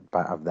stunned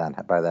by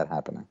that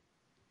happening.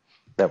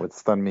 That would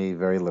stun me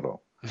very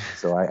little.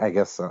 So I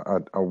guess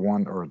a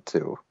 1 or a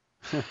 2,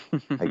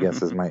 I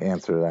guess, is my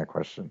answer to that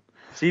question.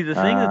 See, the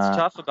thing that's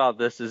tough about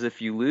this is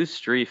if you lose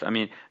Streif, I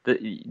mean,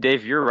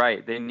 Dave, you're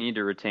right. They need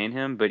to retain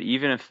him. But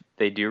even if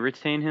they do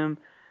retain him,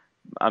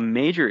 a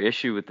major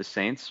issue with the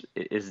Saints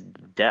is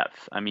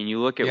depth. I mean, you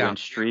look at when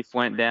Streif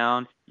went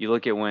down. You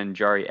look at when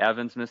Jari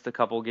Evans missed a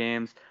couple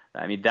games.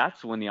 I mean,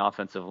 that's when the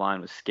offensive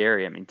line was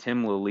scary. I mean,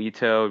 Tim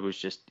Lolito was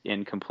just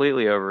in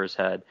completely over his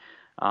head.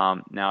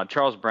 Now,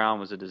 Charles Brown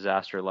was a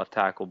disaster at left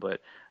tackle,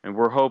 but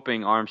we're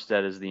hoping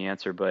Armstead is the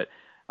answer. But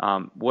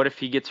what if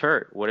he gets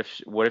hurt? What if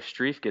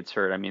Streif gets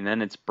hurt? I mean,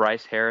 then it's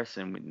Bryce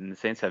Harrison, and the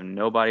Saints have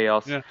nobody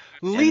else. Yeah.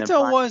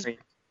 Lolito was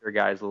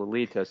guys,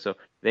 Lolito, so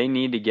they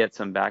need to get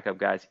some backup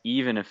guys,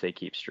 even if they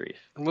keep Streif.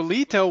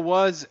 Lolito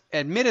was,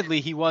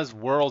 admittedly, he was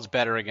worlds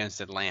better against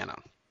Atlanta.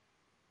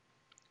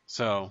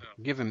 So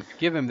give him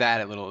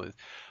that a little.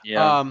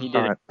 Yeah, he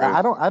did.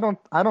 I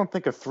don't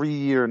think a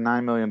 3-year,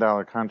 $9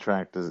 million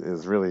contract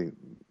is really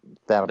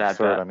that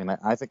absurd. Bad. I mean,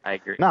 I think I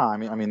agree. No, I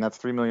mean that's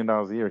 $3 million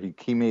a year.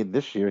 He made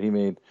this year. He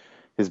made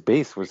his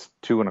base was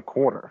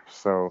 2.25.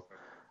 So,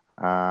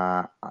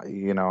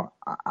 you know,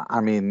 I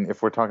mean,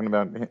 if we're talking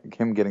about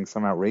him getting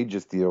some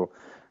outrageous deal,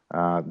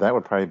 that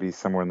would probably be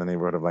somewhere in the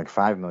neighborhood of like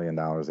 $5 million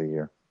a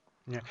year.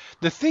 Yeah.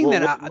 The thing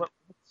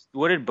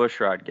what did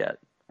Bushrod get?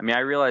 I mean,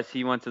 I realize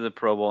he went to the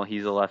Pro Bowl.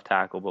 He's a left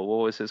tackle, but what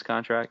was his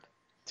contract?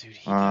 Dude,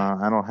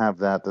 I don't have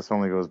that. This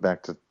only goes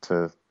back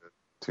to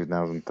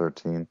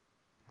 2013,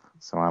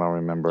 so I don't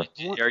remember.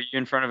 Are you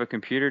in front of a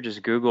computer?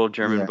 Just Google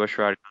German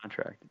Bushrod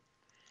contract.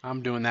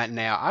 I'm doing that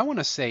now. I want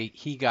to say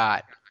he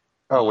got.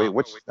 Oh wait,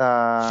 which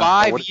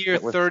 5-year,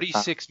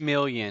 $36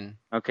 million.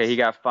 Okay, he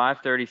got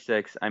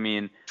 $536. I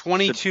mean,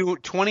 22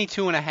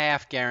 and a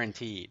half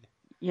guaranteed.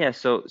 Yeah,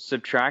 so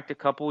subtract a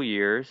couple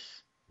years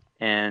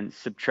and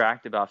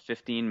subtract about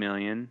 $15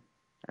 million.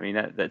 I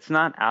mean, that's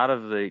not out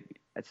of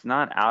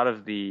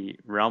the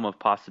realm of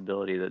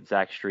possibility that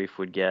Zach Streif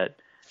would get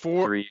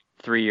 3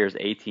 years,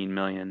 $18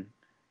 million.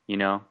 You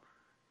know,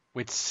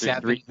 with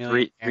 $7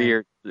 million,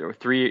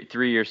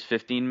 3 years,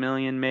 $15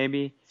 million,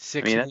 maybe.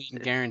 $6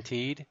 million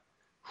guaranteed.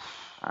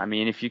 I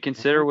mean, if you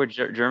consider what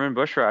German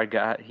Bushrod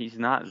got, he's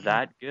not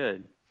that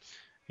good.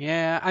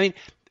 Yeah, I mean,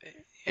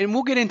 and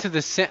we'll get into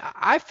the.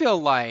 I feel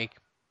like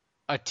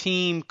a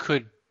team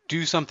could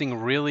do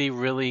something really,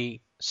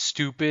 really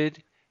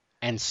stupid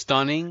and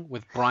stunning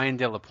with Brian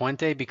De La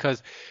Puente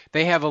because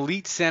they have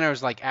elite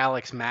centers like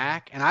Alex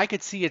Mack, and I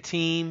could see a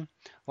team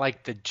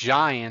like the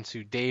Giants,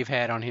 who Dave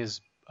had on his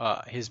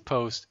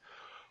post,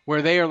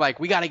 where they are like,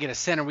 we got to get a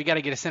center,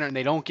 and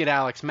they don't get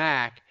Alex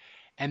Mack,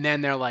 and then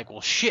they're like,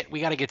 well, shit,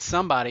 we got to get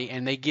somebody,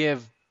 and they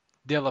give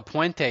De La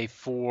Puente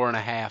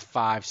 $4.5,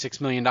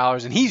 $6 million,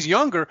 and he's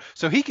younger,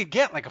 so he could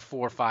get like a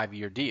 4 or 5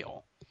 year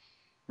deal.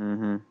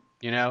 Mm-hmm.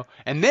 You know,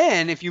 and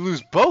then if you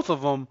lose both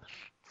of them,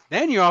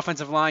 then your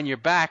offensive line,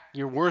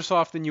 you're worse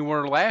off than you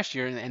were last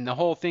year. And the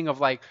whole thing of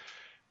like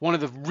one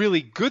of the really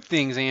good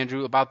things,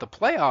 Andrew, about the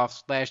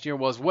playoffs last year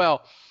was,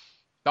 well,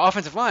 the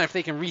offensive line, if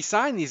they can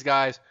re-sign these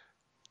guys,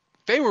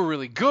 they were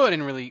really good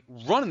and really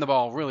running the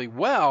ball really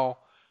well,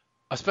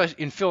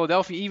 especially in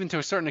Philadelphia, even to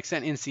a certain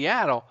extent in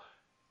Seattle.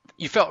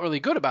 You felt really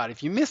good about it.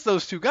 If you miss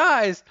those two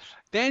guys,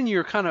 then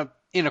you're kind of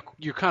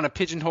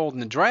pigeonholed in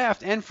the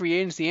draft and free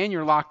agency, and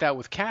you're locked out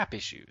with cap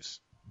issues.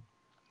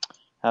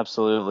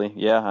 Absolutely,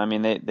 yeah. I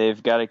mean,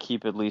 they've got to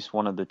keep at least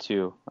one of the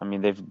two. I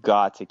mean, they've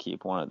got to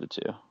keep one of the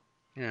two.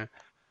 Yeah.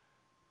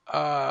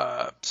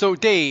 So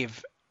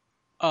Dave,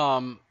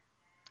 gun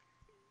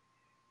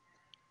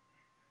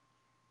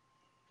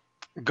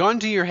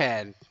to your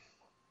head.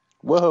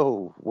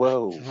 Whoa.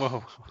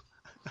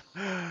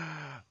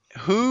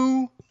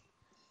 Who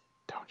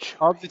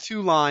of the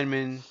two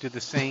linemen do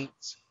the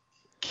Saints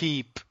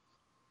keep?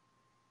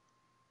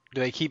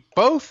 Do they keep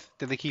both?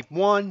 Do they keep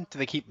one? Do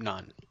they keep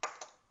none?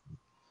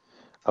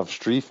 Of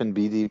Streif and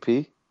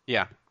BDP?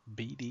 Yeah,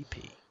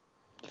 BDP.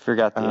 You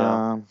forgot the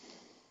L.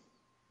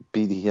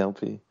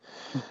 BDLP.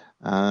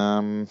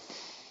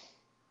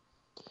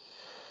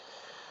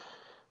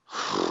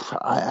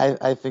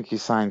 I think you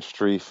sign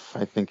Streif.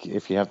 I think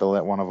if you have to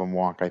let one of them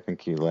walk, I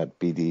think you let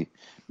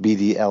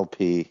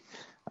BDLP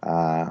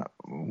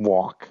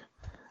walk.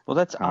 Well,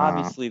 that's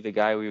obviously the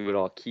guy we would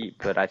all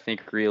keep, but I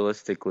think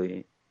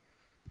realistically,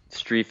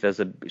 Streif has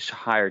a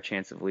higher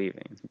chance of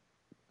leaving.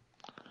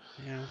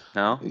 Yeah.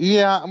 No?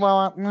 Yeah,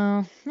 well,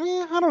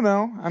 I don't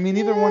know. I mean,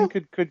 either one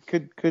could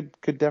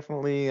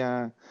definitely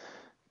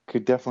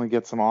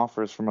get some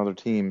offers from other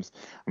teams.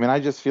 I mean, I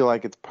just feel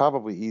like it's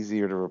probably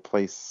easier to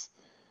replace,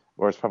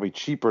 or it's probably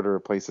cheaper to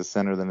replace a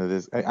center than it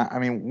is. I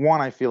mean,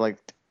 one, I feel like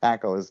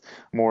tackle is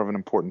more of an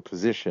important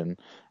position,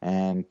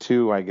 and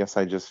two, I guess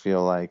I just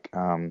feel like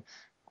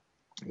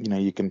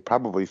you can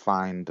probably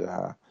find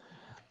a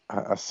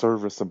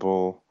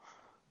serviceable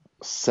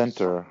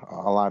center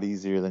a lot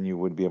easier than you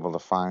would be able to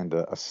find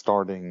a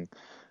starting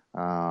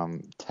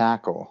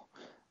tackle.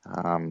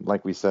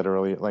 Like we said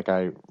earlier, like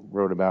I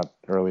wrote about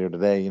earlier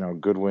today,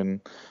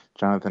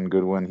 Jonathan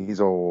Goodwin,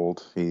 he's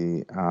old.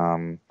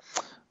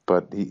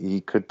 But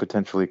he could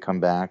potentially come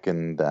back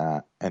and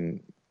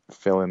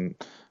fill in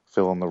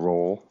the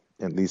role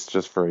at least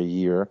just for a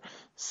year,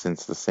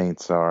 since the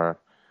Saints are,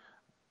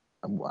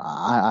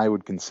 I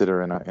would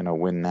consider in a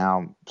win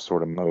now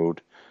sort of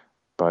mode.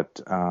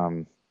 But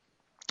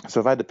so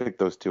if I had to pick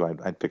those two,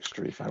 I'd pick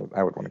Streif.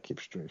 I would want to keep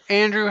Streif.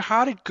 Andrew,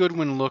 how did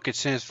Goodwin look at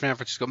San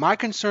Francisco? My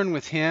concern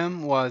with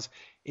him was,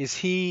 is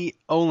he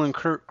Olin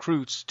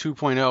Kreutz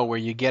 2.0, where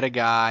you get a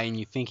guy and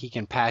you think he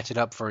can patch it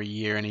up for a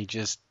year and he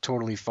just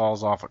totally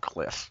falls off a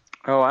cliff?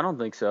 Oh, I don't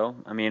think so.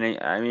 I mean,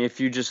 if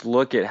you just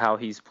look at how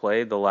he's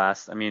played the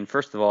last,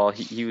 first of all,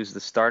 he was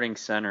the starting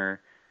center,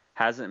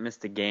 hasn't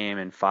missed a game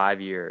in 5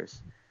 years.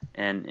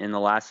 And in the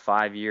last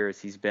 5 years,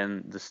 he's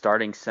been the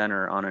starting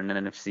center on an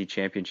NFC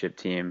championship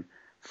team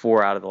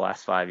 4 out of the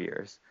last 5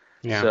 years.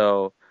 Yeah.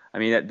 So,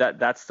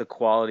 that's the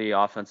quality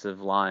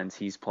offensive lines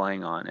he's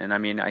playing on.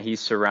 And he's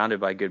surrounded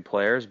by good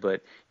players,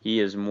 but he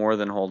is more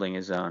than holding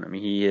his own.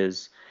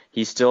 He's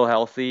still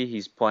healthy.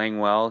 He's playing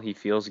well. He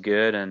feels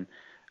good. And,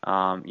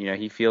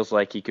 he feels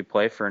like he could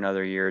play for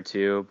another year or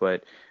two,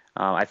 but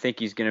I think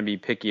he's going to be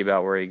picky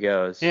about where he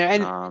goes.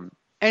 Yeah,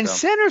 and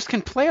centers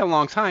can play a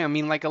long time.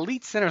 Like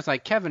elite centers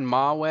like Kevin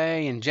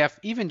Mawe and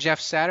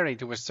Jeff Saturday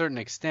to a certain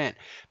extent.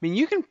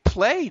 You can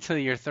play till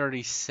you're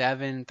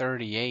 37,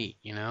 38,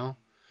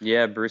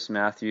 Yeah, Bruce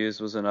Matthews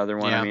was another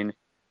one. Yeah.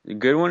 The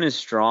Goodwin is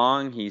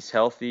strong. He's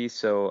healthy.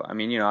 So,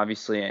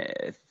 obviously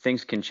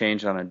things can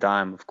change on a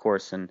dime, of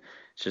course, and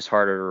it's just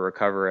harder to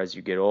recover as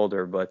you get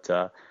older. But,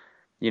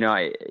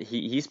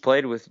 he's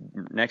played with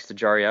next to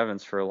Jari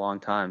Evans for a long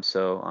time,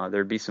 so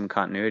there'd be some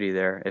continuity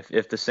there.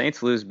 If the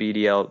Saints lose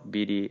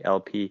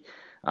BDLP,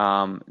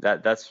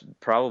 that's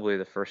probably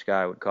the first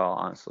guy I would call,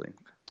 honestly.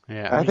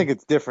 Yeah, I think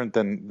it's different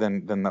than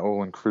the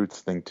Olin Kreutz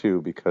thing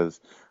too, because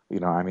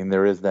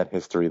there is that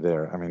history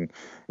there.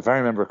 If I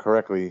remember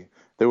correctly,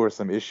 there were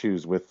some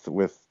issues with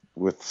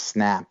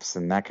snaps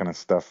and that kind of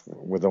stuff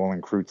with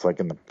Olin Kreutz, like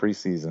in the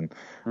preseason.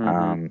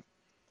 Mm-hmm.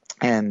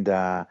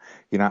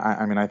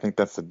 I think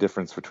that's the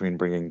difference between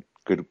bringing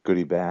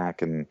Goody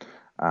back and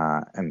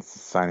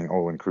signing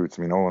Olin Kreutz.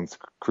 Olin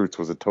Kreutz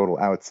was a total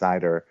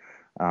outsider,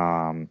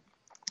 and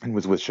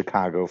was with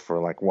Chicago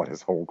for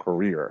his whole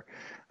career.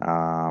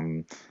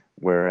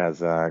 Whereas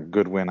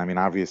Goodwin,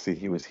 obviously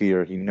he was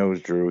here. He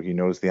knows Drew. He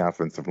knows the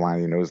offensive line.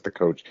 He knows the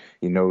coach.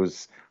 He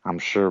knows, I'm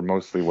sure,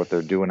 mostly what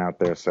they're doing out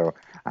there. So,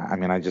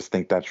 I just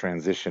think that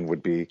transition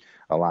would be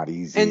a lot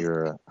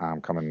easier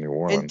coming to New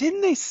Orleans. And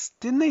didn't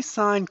they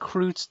sign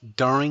Kreutz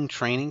during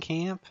training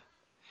camp?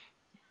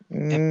 I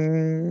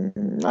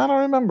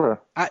don't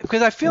remember.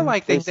 Because I feel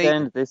like they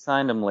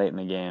signed him late in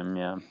the game,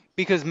 yeah.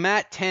 Because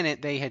Matt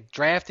Tennant, they had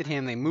drafted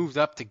him, they moved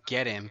up to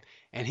get him,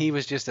 and he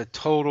was just a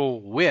total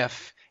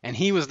whiff. And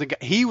he was the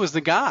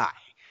guy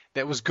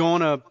that was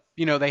going to,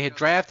 they had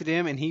drafted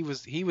him, and he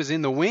was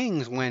in the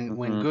wings when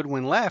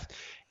Goodwin left,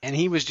 and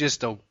he was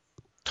just a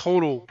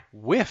total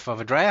whiff of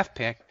a draft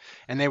pick,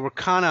 and they were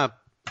kind of,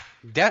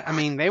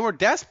 they were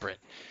desperate.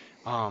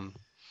 But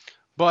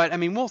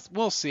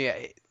we'll see.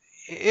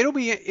 It'll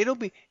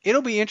be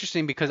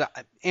interesting because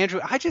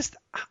Andrew,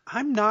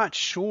 I'm not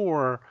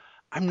sure.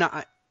 I know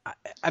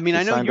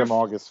signed him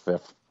August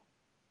 5th.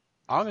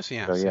 August,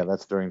 yeah. So yeah,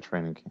 that's during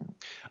training camp.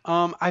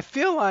 I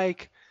feel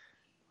like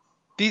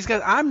these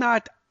guys.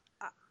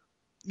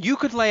 You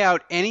could lay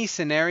out any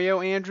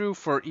scenario, Andrew,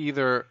 for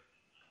either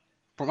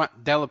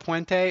De La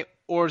Puente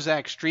or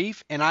Zach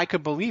Streif, and I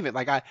could believe it.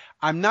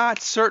 I'm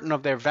not certain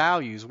of their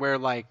values. Where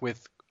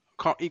with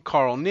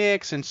Carl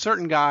Nicks and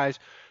certain guys,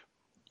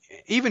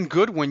 even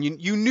Goodwin,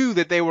 you knew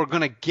that they were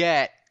going to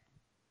get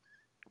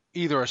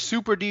either a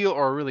super deal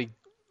or a really,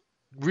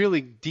 really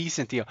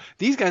decent deal.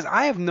 These guys,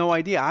 I have no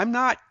idea. I'm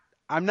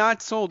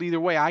not sold either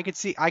way. I could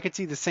see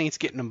the Saints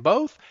getting them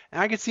both,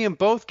 and I could see them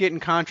both getting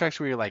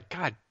contracts where you're like,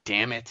 God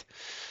damn it,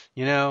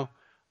 Yeah,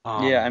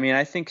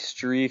 I think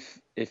Streif,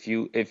 if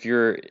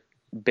you're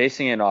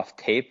basing it off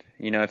tape,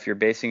 if you're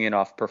basing it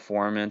off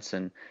performance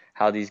and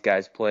how these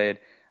guys played,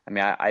 I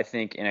mean, I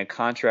think in a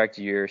contract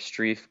year,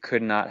 Strief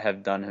could not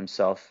have done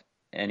himself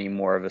any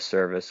more of a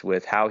service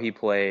with how he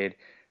played,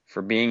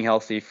 for being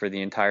healthy for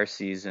the entire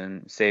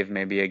season, save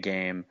maybe a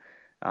game.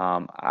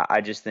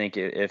 I just think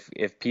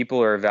if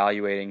people are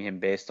evaluating him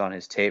based on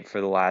his tape for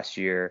the last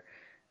year,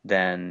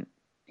 then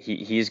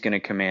he's going to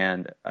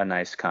command a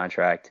nice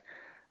contract.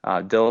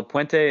 De La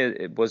Puente,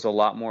 it was a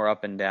lot more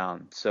up and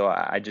down. So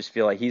I just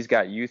feel like he's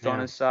got youth on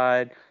his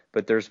side,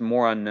 but there's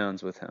more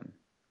unknowns with him.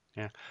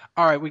 Yeah.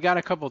 All right, we got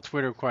a couple of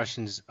Twitter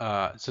questions.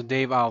 So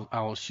Dave,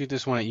 I'll shoot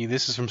this one at you.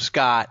 This is from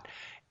Scott.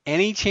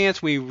 Any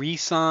chance we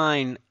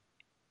re-sign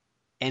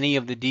any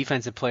of the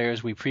defensive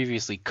players we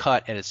previously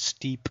cut at a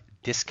steep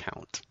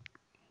discount?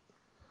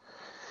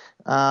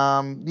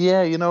 Yeah,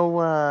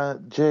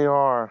 JR,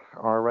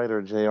 our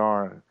writer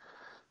JR,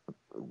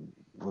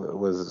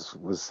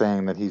 was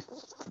saying that he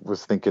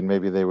was thinking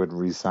maybe they would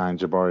re-sign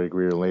Jabari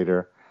Greer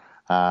later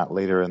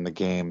in the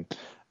game.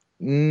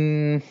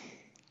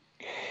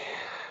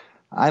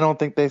 I don't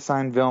think they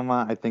signed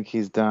Vilma. I think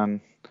he's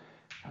done.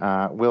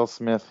 Will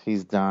Smith,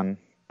 he's done.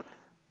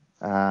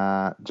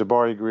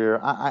 Jabari Greer,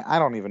 I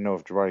don't even know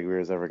if Jabari Greer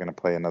is ever going to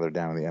play another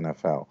down in the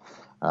NFL.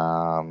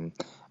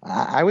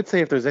 I would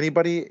say if there's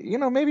anybody,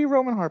 maybe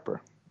Roman Harper.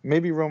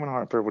 Maybe Roman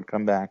Harper would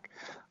come back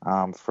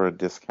for a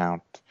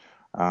discount.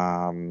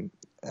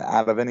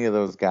 Out of any of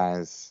those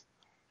guys,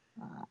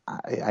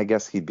 I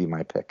guess he'd be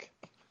my pick.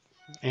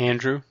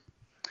 Andrew?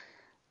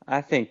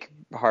 I think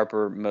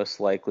Harper most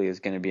likely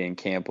is going to be in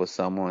camp with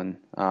someone.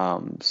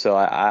 So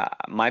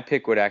my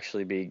pick would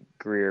actually be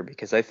Greer,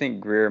 because I think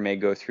Greer may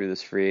go through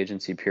this free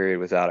agency period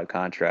without a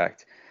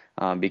contract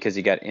because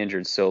he got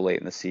injured so late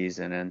in the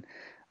season. And,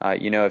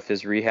 if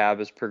his rehab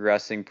is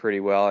progressing pretty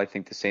well, I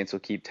think the Saints will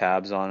keep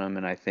tabs on him.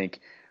 And I think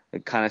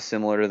kind of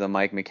similar to the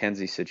Mike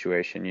McKenzie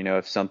situation,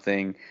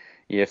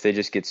 if they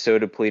just get so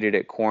depleted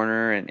at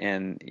corner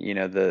and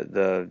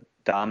the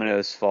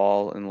dominoes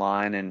fall in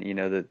line and,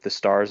 the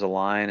stars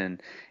align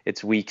and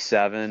it's week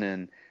 7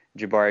 and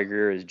Jabari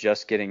Greer is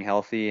just getting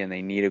healthy and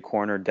they need a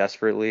corner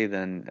desperately,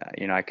 then,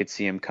 I could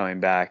see him coming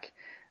back.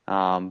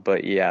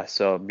 But yeah,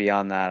 so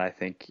beyond that, I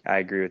think I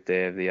agree with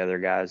Dave. The other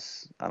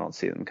guys, I don't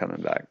see them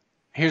coming back.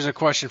 Here's a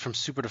question from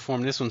Super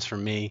Deformed. This one's for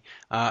me.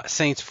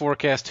 Saints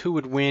forecast, who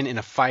would win in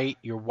a fight,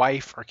 your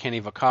wife or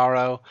Kenny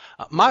Vaccaro?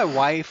 My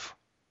wife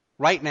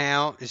right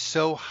now is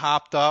so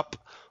hopped up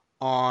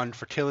on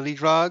fertility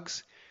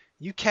drugs.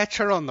 You catch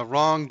her on the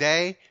wrong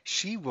day,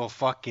 she will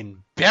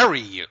fucking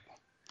bury you.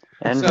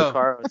 And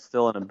Vaccaro is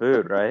still in a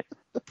boot, right?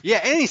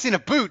 Yeah, and he's in a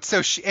boot.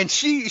 So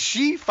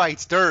she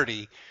fights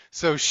dirty.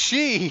 So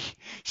she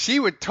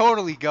would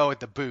totally go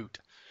at the boot.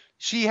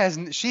 She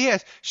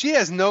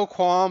has no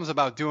qualms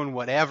about doing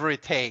whatever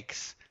it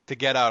takes to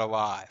get out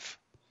alive.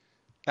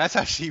 That's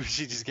how she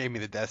just gave me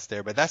the death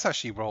stare, but that's how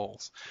she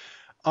rolls.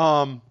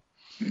 Another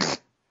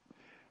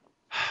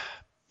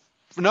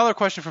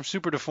question from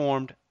Super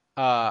Deformed.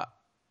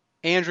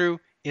 Andrew,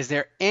 is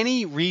there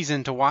any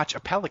reason to watch a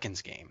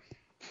Pelicans game?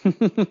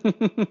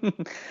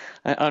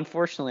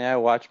 Unfortunately, I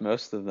watch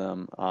most of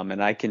them,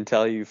 and I can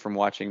tell you from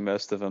watching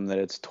most of them that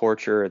it's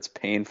torture, it's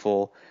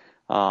painful.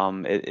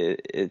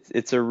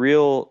 It's a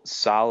real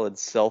solid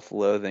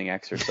self-loathing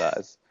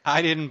exercise.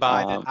 I didn't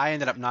buy that. I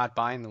ended up not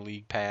buying the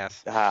league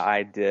pass.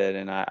 I did,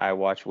 and I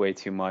watch way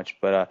too much.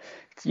 But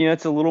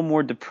it's a little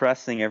more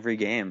depressing every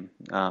game.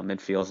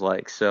 It feels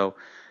like so.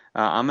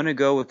 I'm going to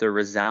go with a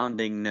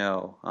resounding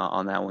no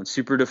on that one.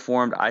 Super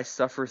Deformed, I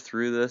suffer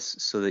through this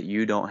so that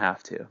you don't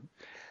have to.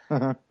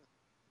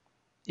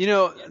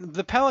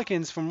 The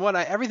Pelicans, from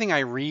everything I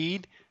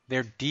read,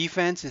 their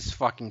defense is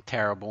fucking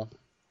terrible.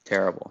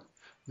 Terrible.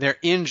 They're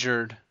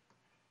injured.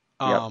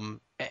 Yep.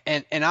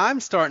 And I'm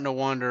starting to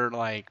wonder,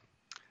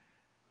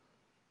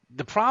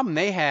 the problem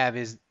they have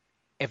is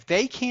if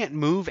they can't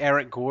move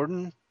Eric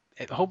Gordon,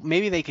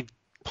 maybe they could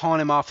pawn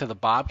him off to the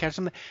Bobcats or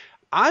something.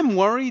 I'm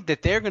worried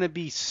that they're going to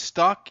be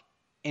stuck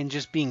in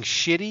just being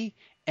shitty,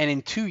 and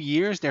in 2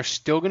 years they're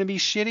still going to be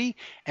shitty,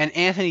 and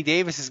Anthony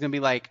Davis is going to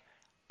be like,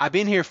 I've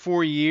been here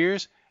 4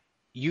 years,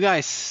 you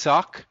guys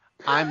suck,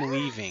 I'm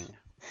leaving.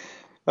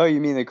 Oh,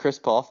 you mean the Chris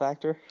Paul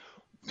factor?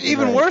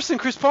 Even worse than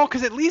Chris Paul,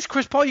 because at least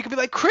Chris Paul, you could be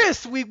like,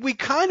 Chris, we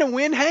kind of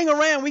win, hang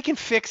around, we can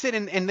fix it,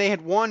 and they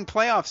had won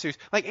playoff series.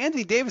 Like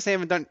Anthony Davis, they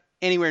haven't done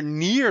anywhere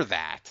near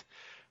that.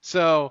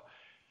 So...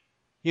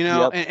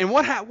 Yep. and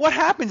what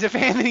happens if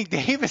Anthony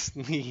Davis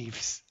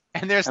leaves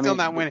and they're still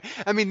not winning?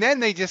 I mean, then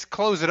they just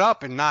close it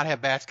up and not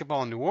have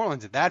basketball in New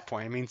Orleans at that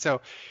point. I mean,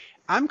 so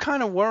I'm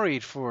kind of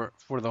worried for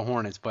the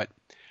Hornets. But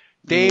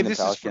Dave, this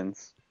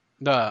is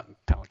the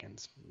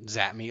Pelicans.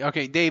 Zap me.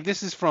 Okay, Dave,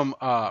 this is from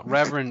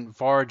Reverend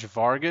Varge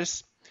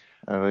Vargas.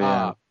 Oh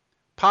yeah.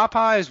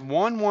 Popeyes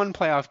won one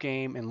playoff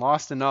game and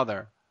lost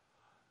another.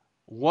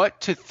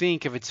 What to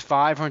think of its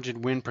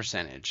 500 win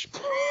percentage?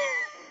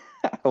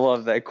 I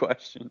love that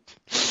question.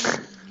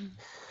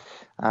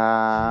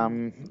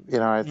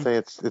 I'd say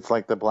it's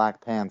like the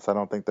black pants. I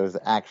don't think there's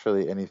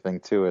actually anything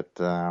to it.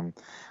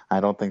 I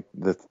don't think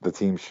that the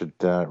team should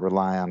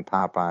rely on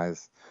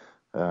Popeyes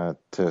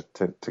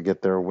to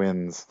get their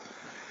wins.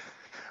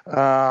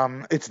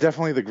 It's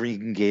definitely the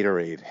green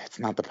Gatorade. It's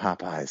not the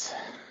Popeyes.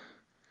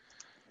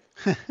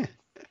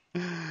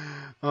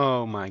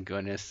 Oh my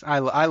goodness. I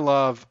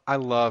love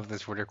the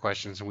Twitter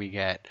questions we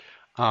get.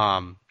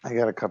 I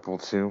got a couple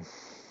too.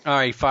 All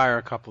right, fire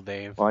a couple,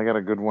 Dave. Well, I got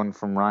a good one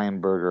from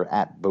Ryan Berger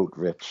at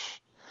Boatrich.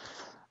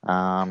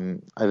 I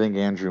think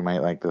Andrew might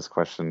like this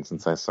question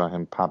since I saw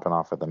him popping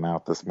off at the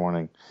mouth this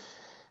morning.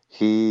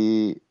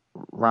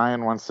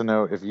 Ryan wants to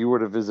know, if you were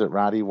to visit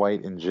Roddy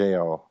White in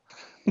jail,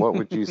 what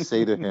would you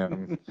say to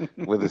him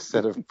with a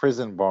set of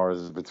prison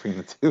bars between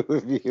the two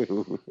of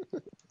you?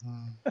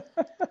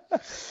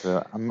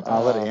 So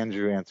I'll let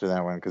Andrew answer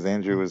that one, because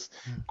Andrew was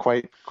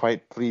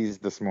quite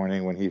pleased this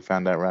morning when he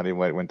found out Roddy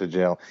White went to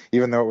jail,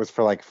 even though it was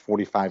for like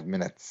 45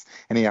 minutes,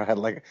 and he had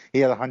a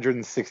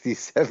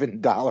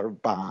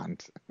 $167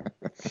 bond.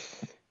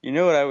 You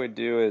know what I would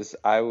do is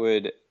I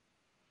would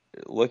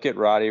look at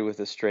Roddy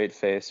with a straight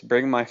face,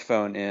 bring my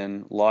phone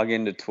in, log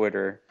into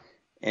Twitter,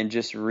 and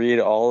just read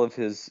all of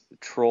his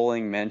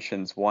trolling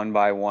mentions one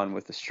by one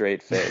with a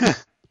straight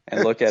face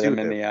and look at him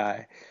in the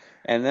eye.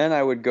 And then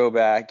I would go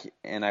back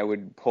and I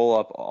would pull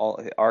up all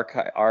the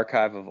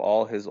archive of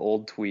all his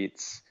old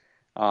tweets,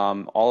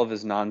 all of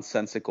his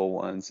nonsensical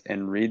ones,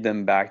 and read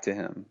them back to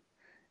him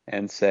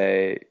and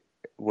say,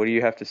 what do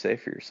you have to say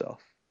for yourself?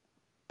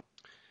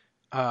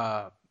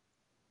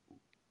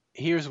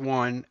 Here's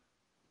one,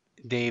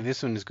 Dave.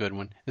 This one is a good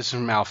one. This is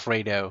from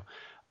Alfredo.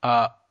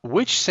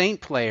 Which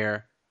Saint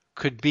player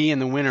could be in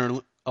the Winter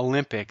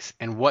Olympics,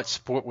 and what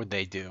sport would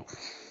they do?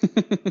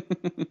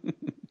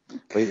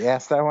 Wait,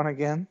 ask that one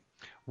again.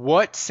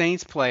 What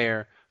Saints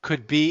player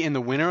could be in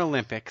the Winter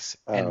Olympics,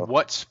 and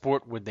what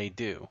sport would they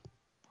do?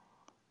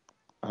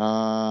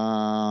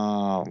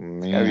 Oh,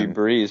 man. It's gotta be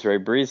Breeze,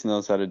 right? Breeze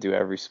knows how to do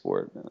every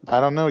sport, man. I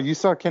don't know. You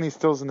saw Kenny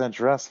Stills in that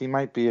dress. He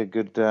might be a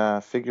good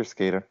figure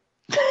skater.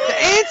 The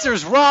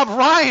answer's Rob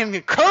Ryan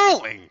and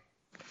curling.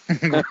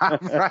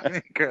 Rob Ryan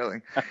and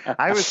curling.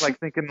 I was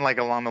thinking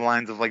along the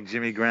lines of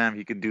Jimmy Graham.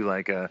 He could do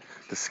the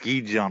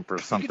ski jump or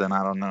something.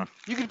 I don't know.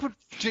 You could put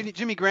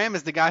Jimmy Graham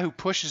as the guy who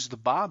pushes the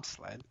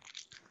bobsled.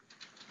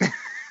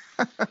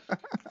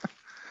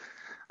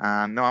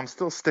 No, I'm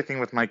still sticking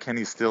with my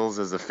Kenny Stills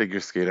as a figure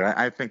skater.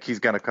 I think he's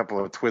got a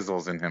couple of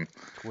twizzles in him.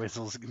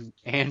 Twizzles.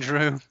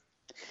 Andrew?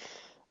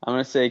 I'm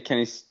going to say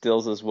Kenny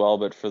Stills as well,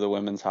 but for the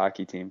women's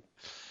hockey team.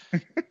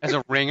 As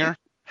a ringer?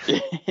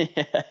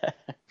 Yeah.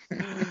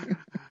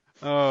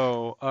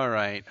 Oh, all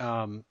right.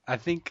 I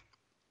think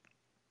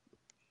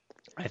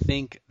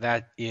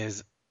that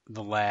is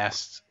the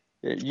last.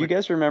 You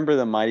guys remember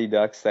the Mighty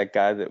Ducks, that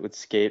guy that would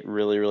skate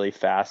really, really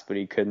fast, but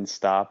he couldn't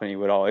stop and he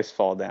would always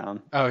fall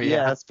down? Oh,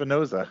 yeah.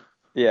 Espinoza.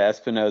 Yeah,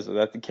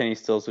 Espinoza. Kenny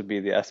Stills would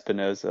be the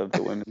Espinoza of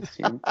the women's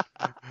team.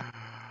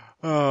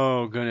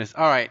 Oh, goodness.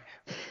 All right.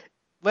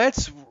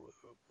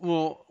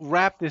 We'll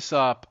wrap this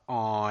up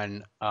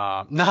on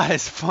not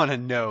as fun a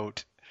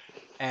note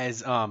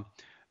as the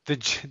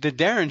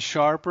Darren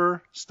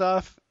Sharper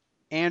stuff,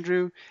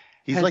 Andrew.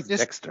 He's like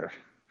Dexter.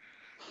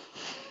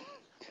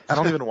 I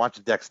don't even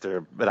watch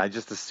Dexter, but I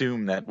just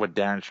assume that what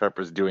Darren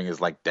Sharper's doing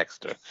is like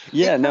Dexter.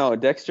 Yeah, no,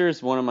 Dexter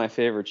is one of my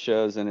favorite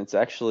shows, and it's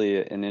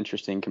actually an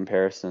interesting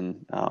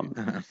comparison.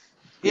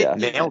 Yeah,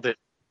 nailed it.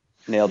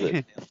 Nailed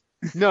it.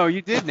 No,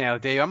 you did nail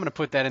it, Dave. I'm going to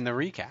put that in the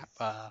recap.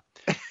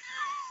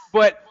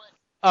 But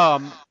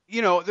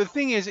the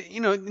thing is,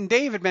 and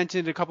Dave had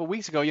mentioned a couple of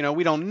weeks ago,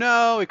 we don't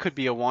know. It could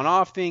be a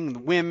one-off thing. The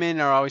women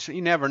are always,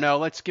 you never know.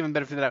 Let's give him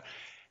benefit of the doubt.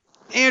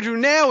 Andrew,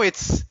 now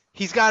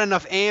he's got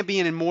enough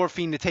Ambien and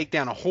morphine to take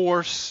down a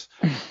horse.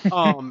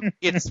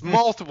 It's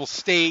multiple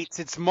states.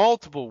 It's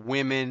multiple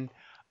women.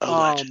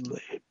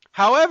 Allegedly.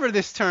 However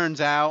this turns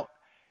out,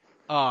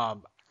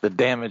 the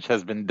damage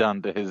has been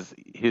done to his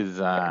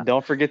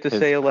don't forget to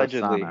say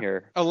allegedly persona.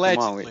 Here.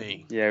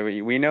 Allegedly.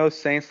 We know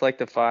Saints like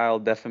to file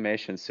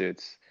defamation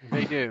suits.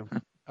 They do.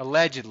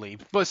 Allegedly.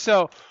 But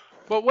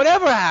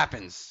whatever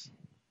happens,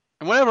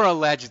 and whatever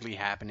allegedly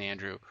happened,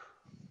 Andrew,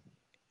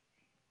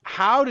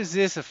 how does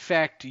this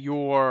affect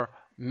your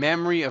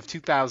memory of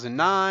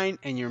 2009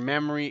 and your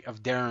memory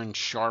of Darren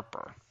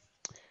Sharper?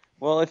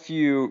 Well, if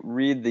you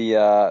read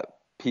the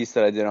piece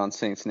that I did on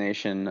Saints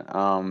Nation,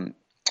 I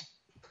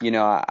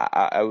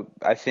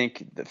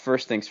think the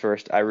first things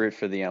first, I root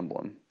for the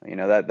emblem.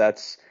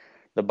 That's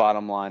the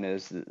bottom line.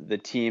 Is the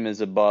team is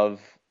above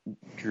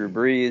Drew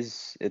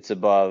Brees. It's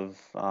above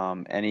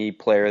any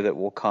player that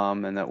will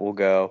come and that will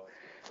go.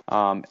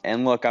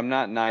 And look, I'm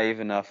not naive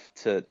enough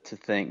to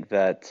think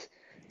that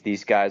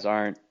these guys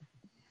aren't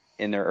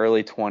in their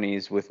early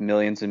 20s with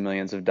millions and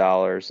millions of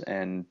dollars,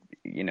 and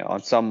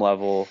on some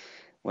level,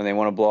 when they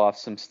want to blow off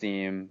some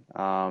steam,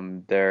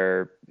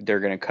 they're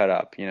going to cut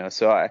up.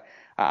 So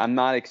I'm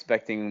not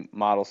expecting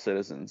model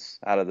citizens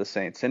out of the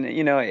Saints, and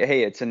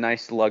hey, it's a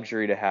nice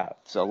luxury to have.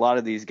 So a lot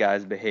of these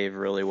guys behave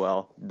really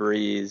well.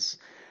 Breeze,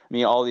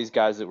 all these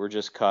guys that were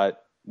just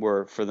cut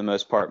were for the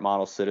most part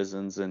model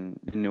citizens in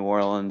New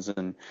Orleans,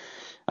 and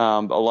a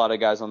lot of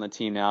guys on the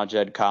team now,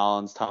 Jed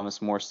Collins, Thomas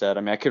Morstead.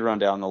 I mean, I could run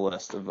down the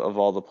list of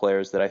all the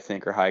players that I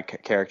think are high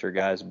character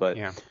guys, but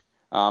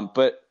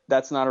but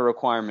that's not a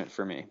requirement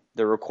for me.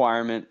 The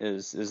requirement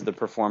is the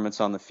performance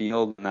on the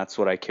field, and that's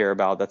what I care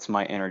about. That's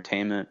my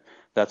entertainment.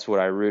 That's what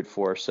I root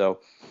for. So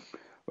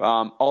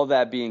all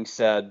that being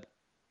said,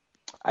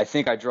 I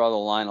think I draw the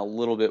line a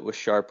little bit with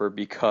Harper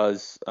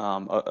because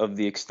of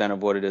the extent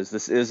of what it is.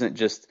 This isn't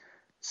just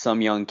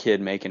some young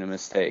kid making a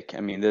mistake.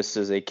 I mean, this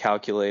is a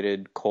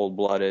calculated,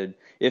 cold-blooded,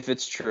 if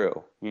it's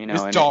true, you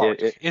know. It's dark.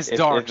 It's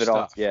dark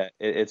stuff.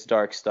 It's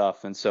dark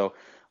stuff. And so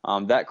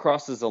that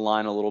crosses the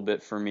line a little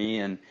bit for me.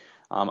 And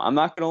I'm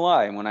not going to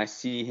lie, when I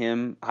see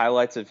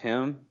highlights of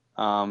him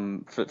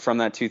from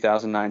that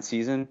 2009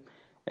 season,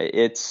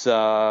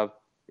 it'll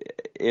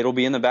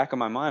be in the back of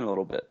my mind a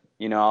little bit.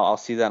 You know, I'll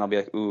see that and I'll be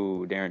like,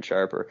 ooh, Darren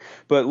Harper.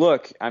 But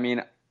look, I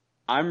mean,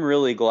 I'm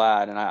really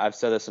glad, and I've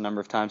said this a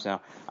number of times now,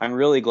 I'm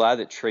really glad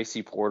that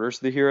Tracy Porter's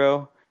the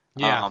hero.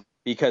 Yeah.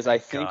 Because I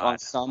think on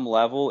some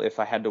level, if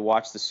I had to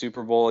watch the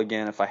Super Bowl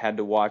again, if I had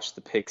to watch the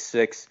Pick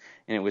Six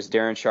and it was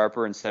Darren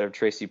Harper instead of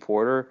Tracy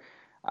Porter,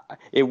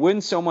 it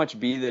wouldn't so much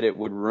be that it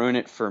would ruin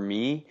it for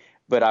me,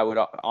 but I would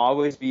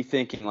always be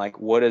thinking, like,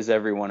 what is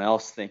everyone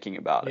else thinking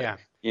about it? Yeah.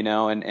 You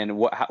know, and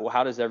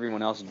how does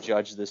everyone else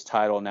judge this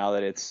title now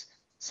that it's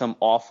some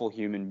awful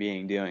human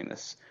being doing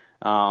this?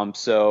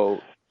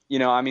 So, you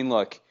know, I mean,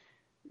 look,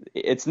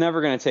 it's never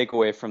going to take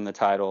away from the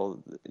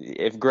title.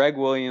 If Greg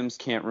Williams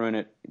can't ruin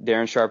it,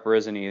 Darren Harper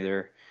isn't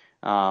either.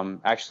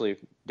 Actually,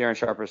 Darren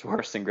Harper is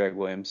worse than Greg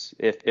Williams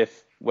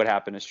if what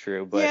happened is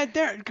true. But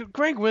yeah,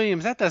 Greg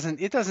Williams, it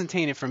doesn't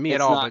taint it for me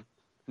at all.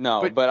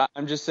 But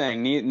I'm just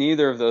saying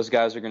neither of those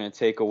guys are going to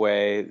take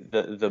away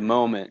the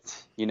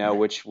moment, you know,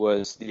 which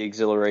was the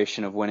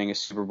exhilaration of winning a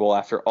Super Bowl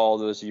after all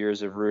those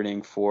years of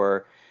rooting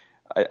for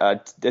a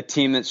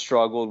team that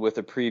struggled with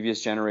a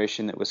previous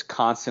generation that was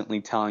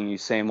constantly telling you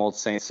same old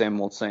Saints, same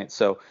old Saints.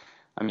 So,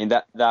 I mean,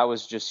 that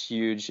was just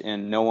huge,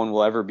 and no one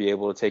will ever be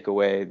able to take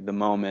away the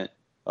moment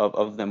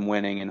of them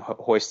winning and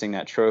hoisting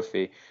that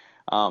trophy.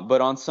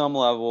 But on some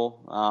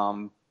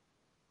level,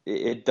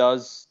 it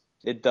does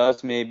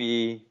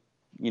maybe,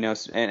 you know,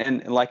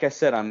 and like I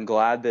said, I'm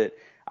glad that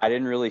I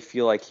didn't really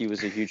feel like he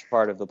was a huge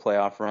part of the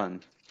playoff run.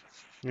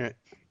 Yeah.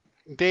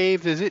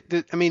 Dave,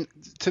 I mean,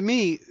 to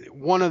me,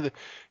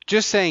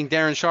 just saying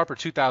Darren Harper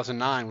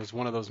 2009 was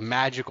one of those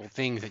magical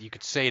things that you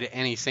could say to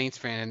any Saints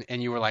fan,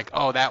 and you were like,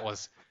 oh, that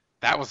was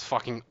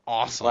fucking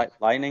awesome. Like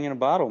lightning in a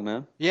bottle,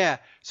 man. Yeah.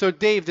 So,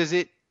 Dave, does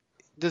it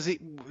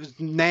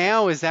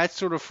now, is that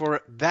sort of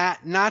for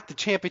that, not the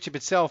championship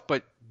itself,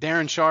 but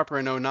Darren Harper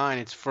in 2009,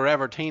 it's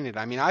forever tainted?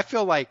 I mean, I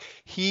feel like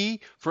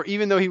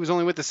even though he was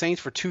only with the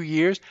Saints for 2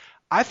 years,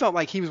 I felt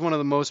like he was one of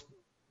the most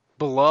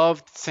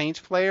beloved Saints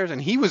players,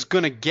 and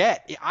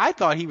I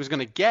thought he was going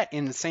to get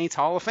in the Saints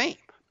Hall of Fame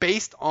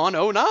based on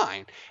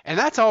 2009, and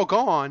that's all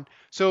gone.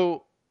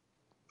 So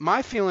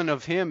my feeling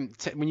of him,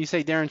 when you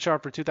say Darren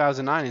Harper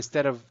 2009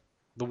 instead of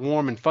the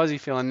warm and fuzzy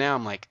feeling now,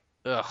 I'm like,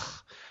 ugh.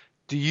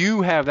 Do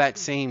you have that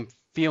same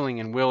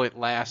feeling, and will it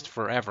last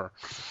forever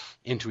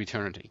into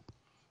eternity?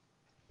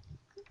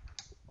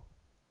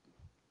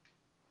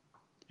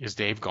 Is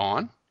Dave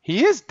gone?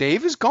 He is.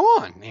 Dave is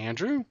gone,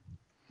 Andrew.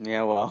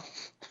 Yeah, well,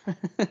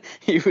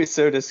 he was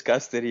so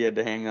disgusted he had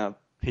to hang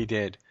up. He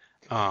did.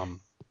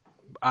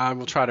 I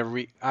will try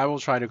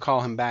to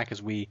call him back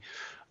as we.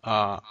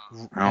 I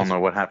don't know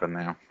what happened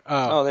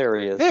now. There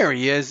he is. There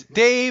he is.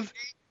 Dave,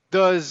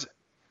 does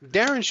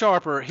Darren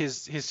Harper,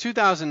 his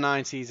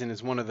 2009 season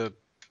is one of the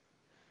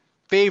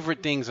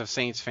favorite things of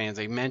Saints fans.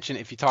 They mention,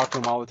 if you talk to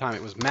them all the time,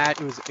 it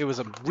was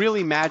a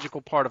really magical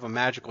part of a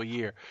magical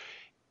year.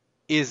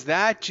 Is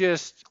that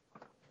just?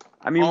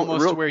 I mean,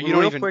 almost to where you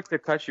don't even. Quick to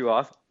cut you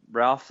off,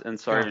 Ralph, and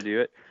sorry to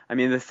do it. I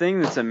mean, the thing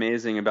that's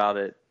amazing about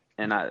it,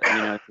 and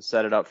to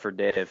set it up for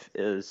Dave,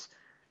 is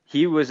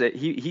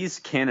he's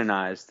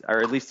canonized,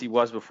 or at least he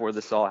was before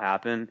this all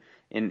happened,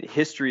 in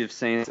history of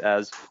Saints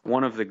as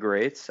one of the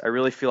greats. I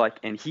really feel like,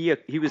 and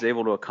he was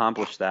able to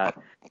accomplish that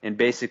in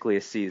basically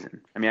a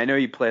season. I mean, I know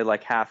he played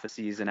like half a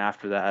season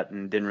after that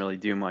and didn't really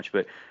do much,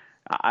 but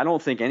I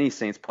don't think any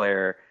Saints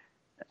player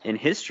in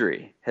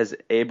history has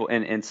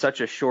in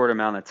such a short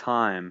amount of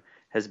time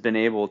has been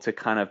able to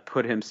kind of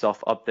put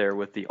himself up there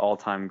with the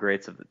all-time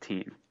greats of the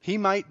team. He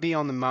might be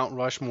on the Mount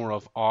Rushmore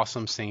of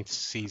awesome Saints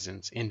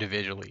seasons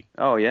individually.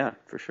 Oh yeah,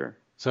 for sure.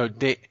 So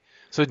Dave,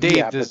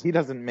 but he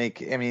doesn't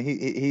make. I mean,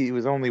 he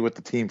was only with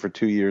the team for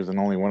 2 years, and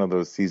only one of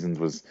those seasons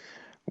was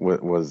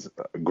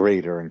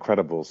great or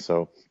incredible.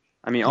 So,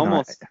 I mean,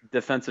 almost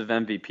defensive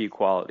MVP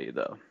quality,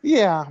 though.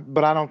 Yeah,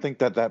 but I don't think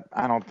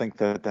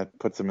that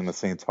puts him in the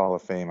Saints Hall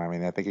of Fame. I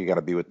mean, I think you got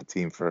to be with the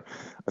team for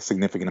a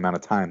significant amount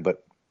of time.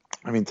 But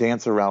I mean, to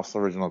answer Ralph's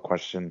original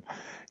question,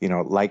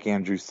 like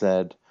Andrew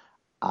said,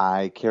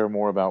 I care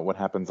more about what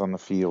happens on the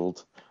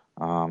field.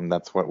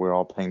 That's what we're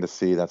all paying to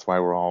see. That's why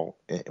we're all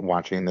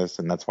watching this,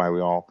 and that's why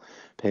we all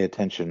pay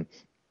attention.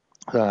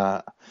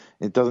 Uh,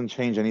 it doesn't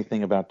change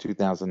anything about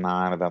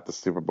 2009, about the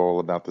Super Bowl,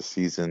 about the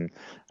season.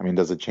 I mean,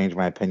 does it change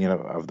my opinion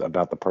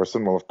about the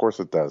person? Well, of course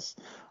it does.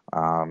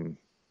 Um,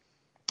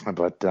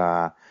 but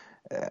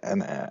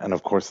and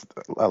of course,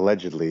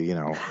 allegedly,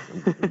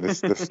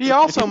 this. He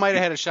also might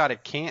have had a shot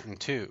at Canton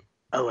too.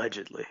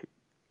 Allegedly.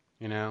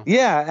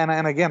 Yeah,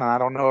 and again, I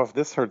don't know if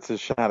this hurts his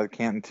shot at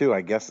Canton too.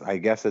 I guess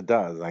it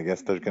does. I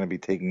guess they're going to be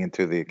taking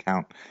into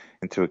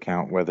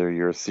account whether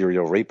you're a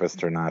serial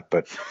rapist or not.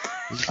 But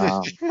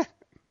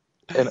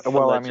and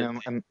well,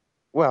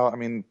 I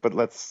mean, but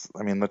let's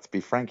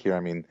be frank here.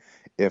 I mean,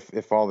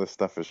 if all this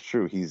stuff is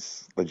true,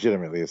 he's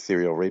legitimately a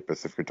serial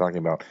rapist. If you're talking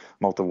about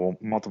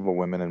multiple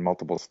women in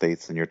multiple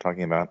states, and you're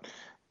talking about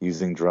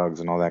using drugs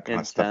and all that kind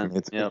of stuff, I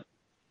mean,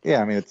 yeah,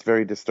 I mean, it's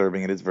very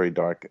disturbing. It is very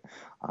dark,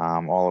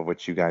 all of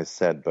which you guys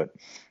said. But,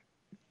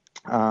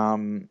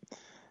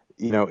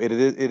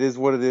 it is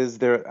what it is.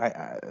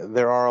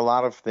 There are a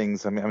lot of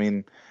things. I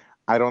mean,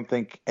 I don't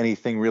think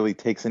anything really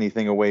takes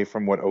anything away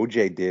from what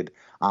OJ did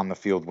on the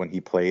field when he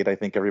played. I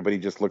think everybody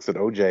just looks at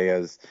OJ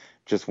as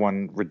just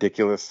one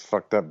ridiculous,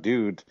 fucked up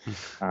dude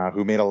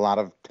who made a lot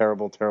of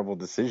terrible, terrible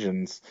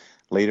decisions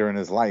later in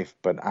his life.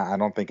 But I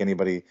don't think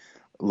anybody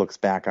looks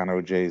back on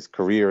OJ's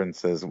career and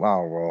says,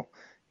 wow, well,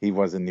 he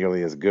wasn't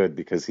nearly as good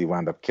because he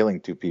wound up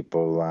killing two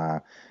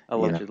people.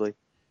 Allegedly.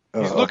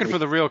 He's looking for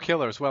the real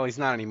killers. Well, he's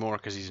not anymore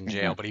because he's in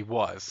jail, but he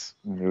was.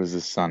 It was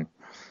his son.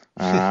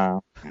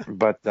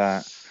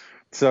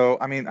 So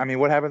I mean,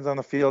 what happens on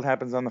the field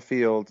happens on the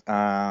field.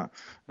 But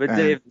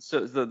Dave,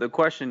 so the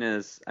question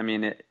is, I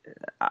mean,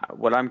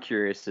 what I'm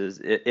curious is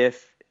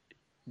if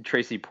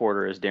Tracy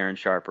Porter is Darren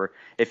Sharper,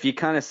 if he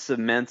kind of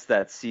cements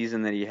that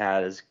season that he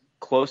had as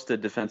close to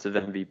defensive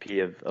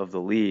MVP of the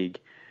league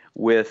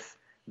with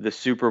the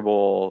Super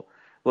Bowl.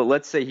 Well,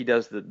 let's say he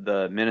does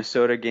the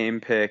Minnesota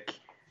game pick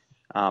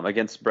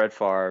against Brett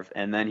Favre,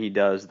 and then he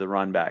does the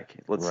run back.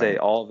 Let's say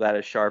all of that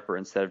is Sharper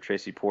instead of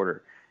Tracy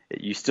Porter.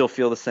 You still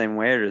feel the same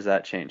way, or does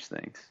that change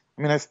things?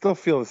 I mean, I still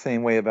feel the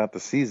same way about the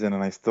season,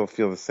 and I still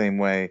feel the same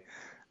way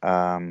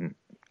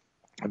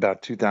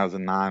about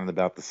 2009 and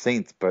about the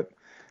Saints. But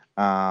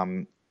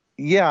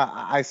yeah,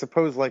 I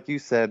suppose, like you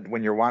said,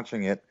 when you're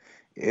watching it,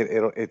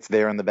 it's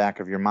there in the back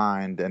of your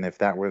mind. And if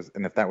that was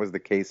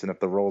the case, and if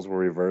the roles were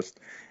reversed,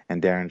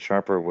 and Darren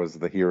Sharper was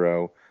the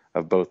hero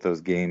of both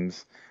those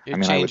games,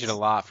 changed it a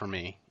lot for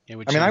me.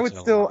 I would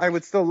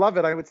still love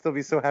it. I would still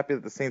be so happy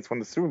that the Saints won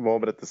the Super Bowl,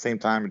 but at the same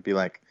time, it'd be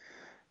like,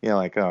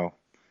 oh,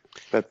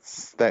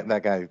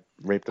 that guy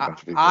raped a bunch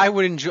of people.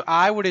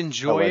 I would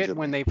enjoy it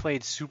when they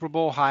played Super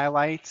Bowl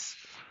highlights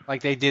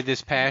like they did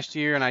this past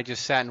year, and I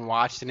just sat and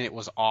watched, and it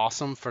was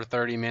awesome for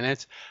 30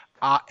 minutes.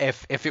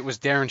 If it was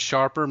Darren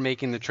Sharper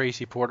making the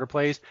Tracy Porter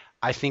plays,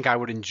 I think I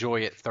would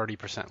enjoy it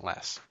 30%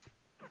 less.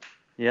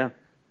 Yeah.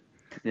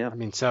 I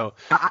mean, so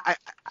I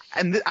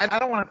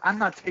don't want to. I'm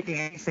not taking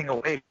anything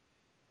away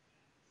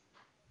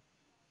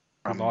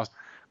from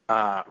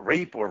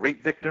rape or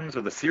rape victims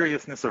or the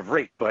seriousness of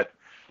rape, but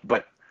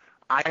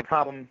I have a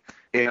problem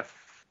if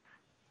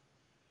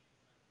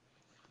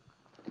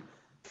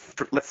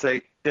let's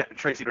say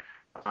Tracy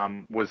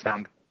was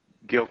found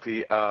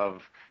guilty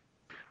of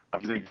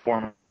using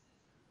form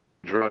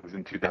drugs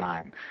in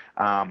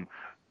 2009.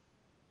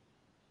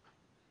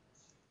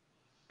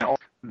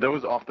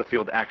 Those off the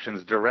field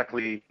actions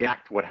directly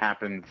act what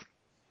happens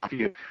on the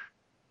field.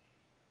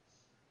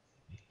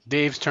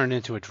 Dave's turned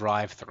into a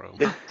drive-through.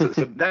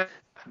 So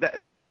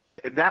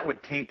that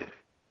would taint it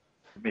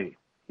for me.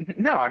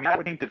 No, I mean, that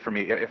would taint it for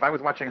me. If I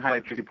was watching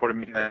highlight Tracy Porter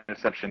making that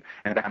interception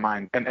and that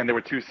mind, and there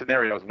were two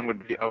scenarios. One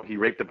would be, oh, he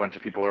raped a bunch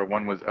of people, or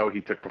one was, oh,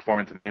 he took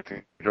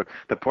performance-enhancing drugs.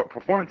 The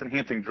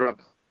performance-enhancing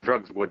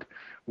drugs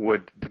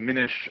would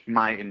diminish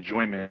my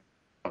enjoyment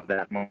of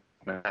that moment.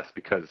 That's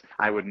because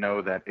I would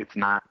know that it's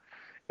not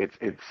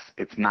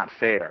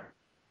fair.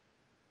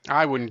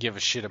 I wouldn't give a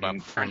shit about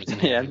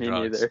performance-enhancing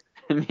drugs.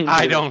 Yeah, me neither.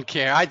 I don't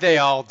care. They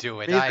all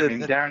do it.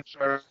 Darren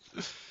Sharper.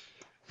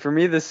 For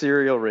me, the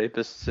serial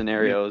rapist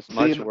scenario is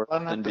much worse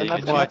than being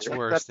much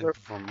worse.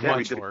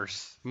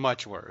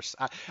 Much worse.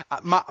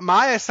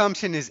 My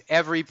assumption is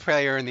every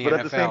player in the NFL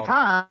at the same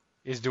time,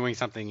 is doing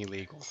something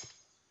illegal.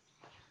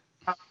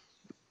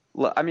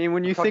 I mean,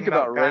 when you think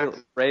about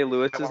Ray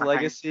Lewis's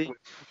legacy,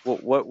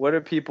 what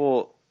do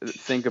people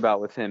think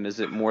about with him? Is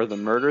it more the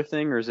murder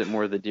thing, or is it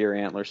more the deer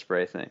antler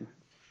spray thing?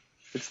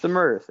 It's the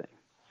murder thing.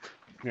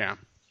 Yeah.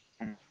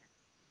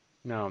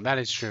 No, that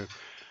is true.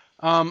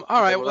 All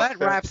right, well, that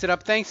wraps it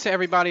up. Thanks to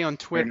everybody on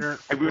Twitter.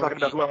 We were talking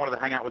about who I wanted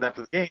to hang out with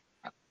after the game.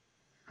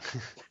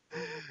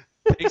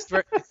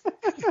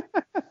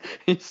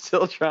 He's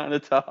still trying to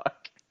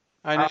talk.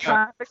 I'm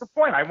trying to make a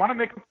point. I want to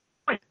make a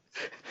point.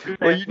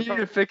 Well, you need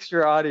to fix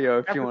your audio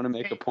if you want to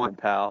make a point,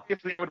 pal.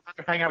 If we would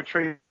hang out with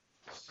Trey in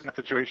that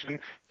situation,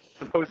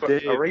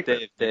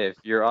 Dave,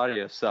 your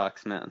audio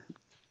sucks, man.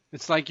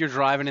 It's like you're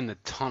driving in the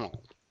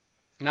tunnel.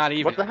 Not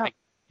even. What the heck?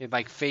 It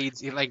like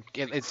fades.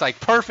 It's like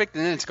perfect,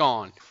 and then it's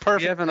gone.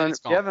 Perfect. We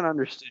haven't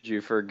understood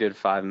you for a good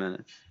 5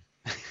 minutes.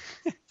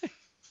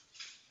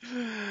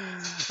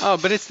 Oh,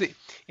 but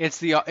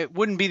it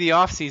wouldn't be the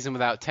off season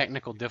without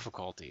technical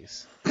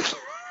difficulties.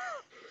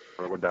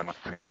 We're done with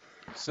it.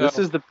 So This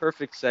is the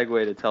perfect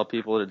segue to tell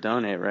people to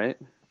donate, right?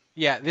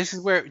 yeah, this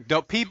is where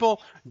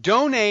people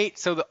donate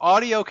so the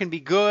audio can be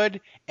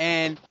good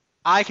and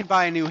I can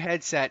buy a new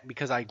headset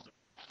because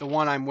the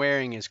one I'm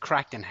wearing is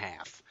cracked in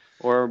half.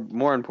 Or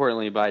more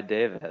importantly, buy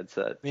Dave a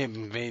headset.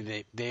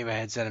 Dave a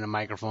headset and a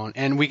microphone,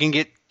 and we can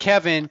get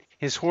Kevin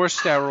his horse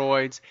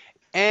steroids.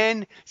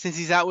 And since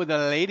he's out with a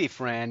lady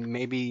friend,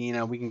 maybe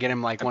we can get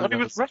him like one of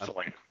those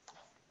wrestling.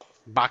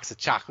 box of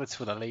chocolates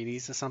for the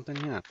ladies or something.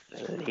 Yeah.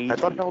 I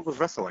thought Harold was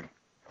wrestling.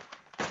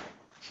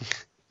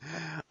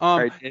 All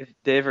right,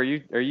 Dave, are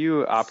you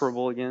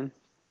operable again?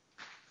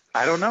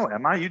 I don't know.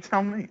 Am I? You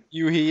tell me.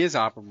 He is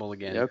operable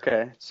again.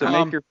 Okay,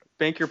 so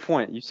make your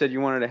point. You said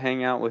you wanted to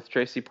hang out with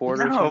Tracy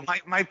Porter. No,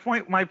 my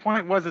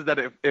point was is that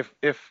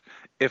if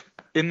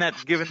in that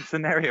given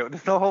scenario,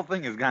 the whole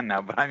thing is gone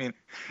now. But I mean,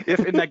 if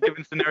in that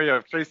given scenario,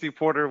 if Tracy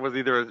Porter was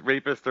either a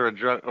rapist or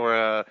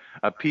a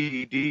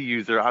PED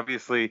user,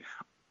 obviously,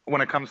 when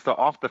it comes to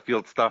off the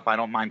field stuff, I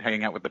don't mind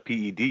hanging out with the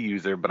PED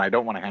user, but I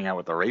don't want to hang out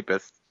with the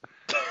rapist.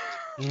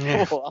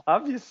 Yeah. Well,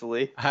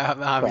 obviously.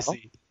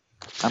 Obviously.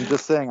 I'm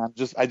just saying.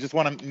 I just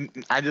want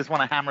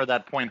to hammer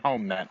that point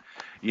home that,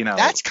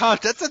 That's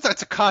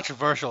a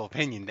controversial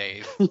opinion,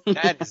 Dave.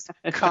 That is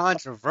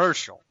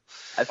controversial.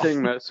 I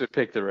think most would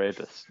pick the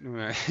rapist.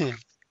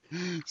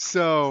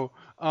 So,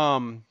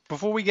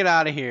 before we get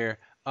out of here,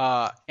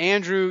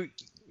 Andrew,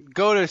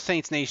 go to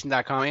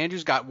saintsnation.com.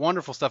 Andrew's got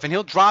wonderful stuff, and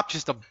he'll drop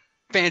just a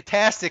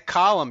fantastic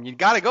column. You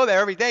got to go there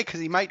every day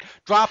because he might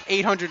drop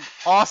 800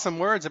 awesome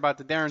words about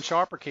the Darren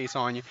Sharper case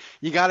on you.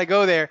 You got to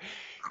go there.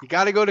 You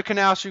got to go to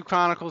Canal Street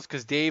Chronicles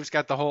because Dave's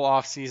got the whole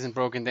off season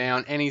broken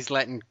down, and he's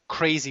letting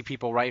crazy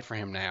people write for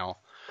him now,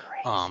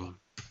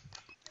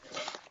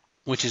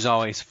 which is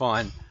always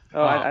fun.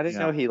 Oh, I didn't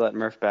know he let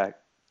Murph back.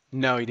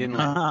 No, he didn't.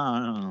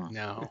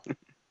 No.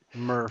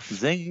 Murph.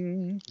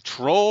 Zing.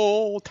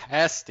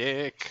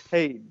 Troll-tastic.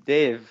 Hey,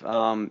 Dave.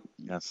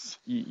 Yes.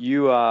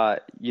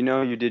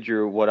 You did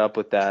your what up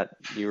with that.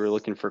 You were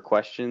looking for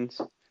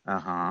questions.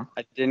 Uh-huh.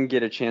 I didn't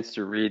get a chance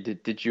to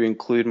read. Did you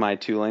include my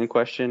Tulane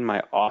question?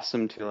 My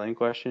awesome Tulane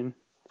question?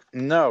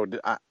 No,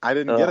 I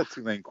didn't get a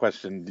Tulane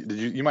question. Did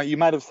you? You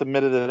might have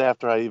submitted it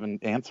after I even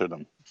answered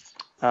them.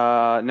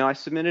 No, I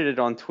submitted it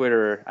on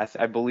Twitter.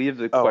 I believe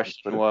the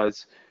question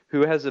was,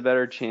 who has a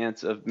better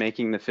chance of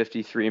making the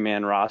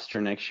 53-man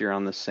roster next year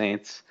on the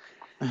Saints?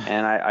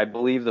 And I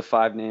believe the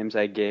 5 names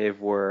I gave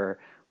were,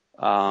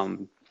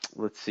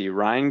 let's see,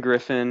 Ryan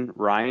Griffin,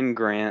 Ryan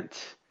Grant,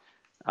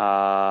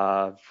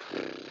 I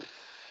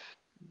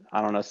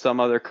don't know, some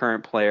other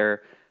current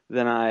player.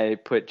 Then I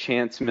put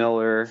Chance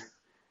Miller,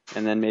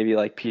 and then maybe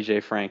like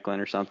PJ Franklin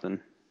or something.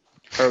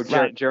 Oh,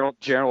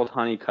 Gerald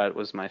Honeycutt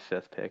was my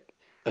 5th pick.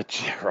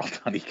 Gerald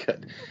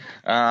Honeycutt.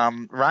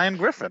 Ryan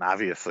Griffin,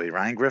 obviously.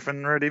 Ryan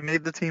Griffin already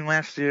made the team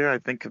last year. I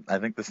think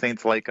the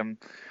Saints like him,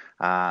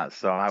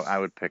 so I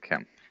would pick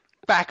him.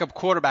 Backup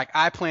quarterback.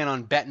 I plan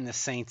on betting the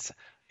Saints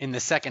in the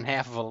second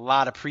half of a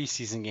lot of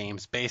preseason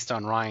games based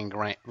on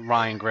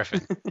Ryan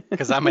Griffin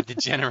because I'm a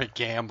degenerate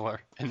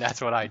gambler, and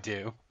that's what I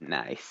do.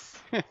 Nice.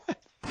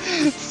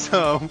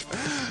 So,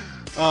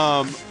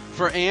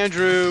 for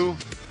Andrew,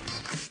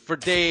 for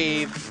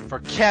Dave, for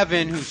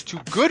Kevin, who's too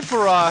good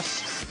for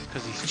us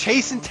because he's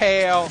chasing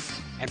tail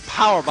and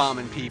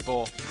powerbombing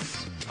people,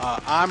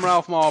 I'm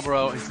Ralph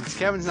Marlboro, and since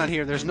Kevin's not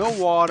here, there's no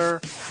water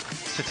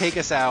to take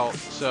us out.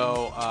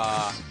 So,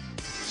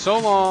 so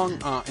long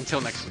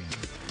until next week.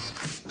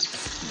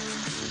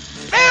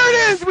 There it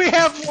is! We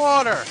have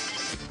water!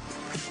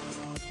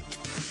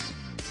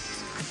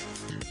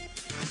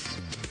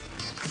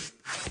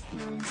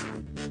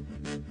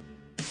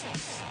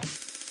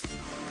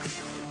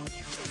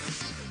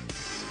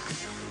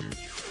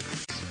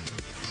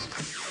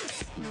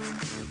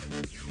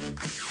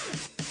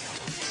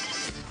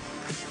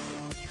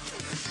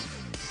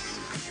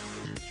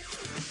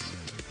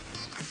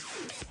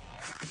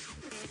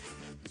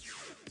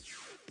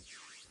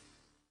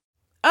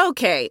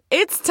 Okay,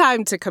 it's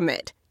time to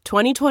commit.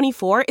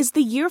 2024 is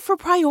the year for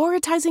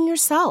prioritizing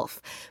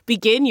yourself.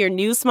 Begin your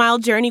new smile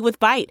journey with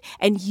Byte,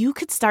 and you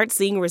could start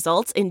seeing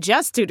results in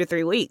just 2 to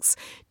 3 weeks.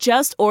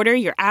 Just order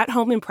your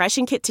at-home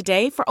impression kit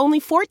today for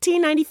only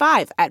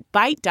 $14.95 at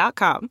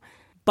Byte.com.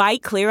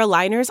 Byte Clear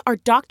aligners are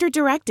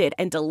doctor-directed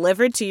and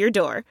delivered to your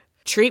door.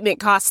 Treatment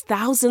costs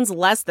thousands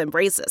less than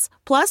braces.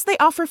 Plus, they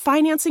offer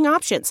financing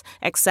options,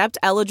 accept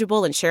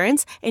eligible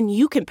insurance, and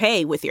you can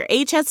pay with your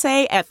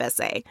HSA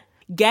FSA.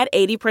 Get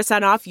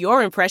 80% off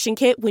your impression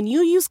kit when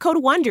you use code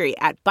WONDERY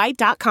at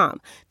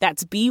Byte.com.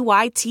 That's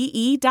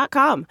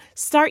BYTE.com.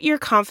 Start your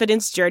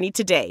confidence journey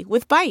today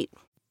with Byte.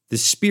 The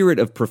spirit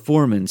of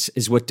performance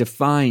is what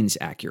defines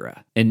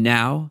Acura. And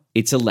now,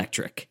 it's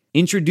electric.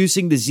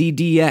 Introducing the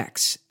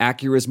ZDX,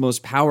 Acura's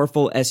most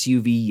powerful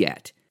SUV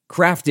yet.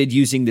 Crafted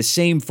using the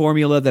same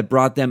formula that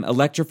brought them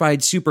electrified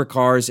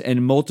supercars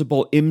and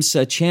multiple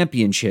IMSA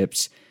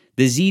championships,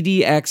 the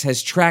ZDX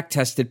has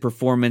track-tested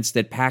performance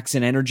that packs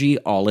an energy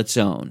all its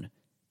own.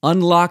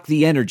 Unlock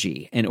the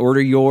energy and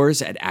order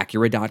yours at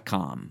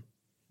Acura.com.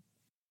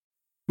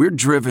 We're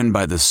driven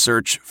by the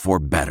search for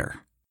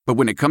better. But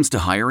when it comes to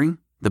hiring,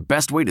 the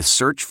best way to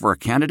search for a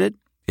candidate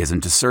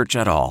isn't to search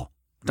at all.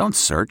 Don't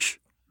search,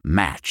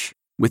 match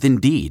with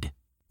Indeed.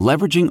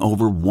 Leveraging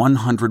over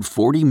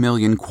 140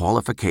 million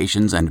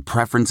qualifications and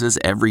preferences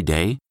every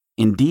day,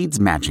 Indeed's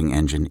matching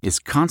engine is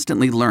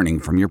constantly learning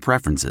from your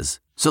preferences.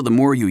 So the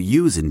more you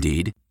use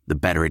Indeed, the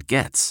better it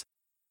gets.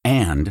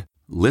 And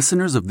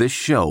listeners of this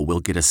show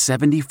will get a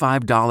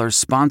 $75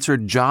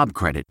 sponsored job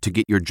credit to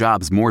get your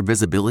jobs more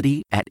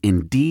visibility at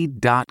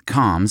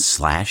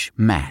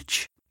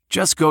Indeed.com/match.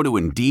 Just go to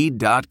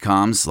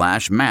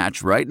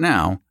Indeed.com/match right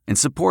now and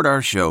support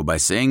our show by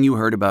saying you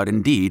heard about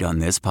Indeed on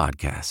this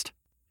podcast.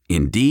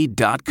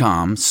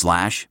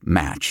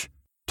 Indeed.com/match.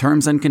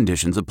 Terms and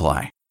conditions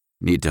apply.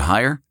 Need to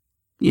hire?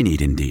 You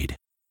need Indeed.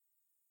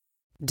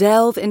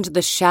 Delve into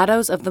the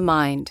shadows of the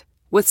mind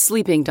with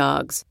Sleeping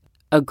Dogs,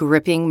 a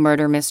gripping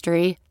murder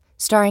mystery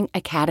starring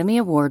Academy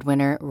Award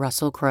winner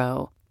Russell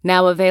Crowe.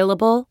 Now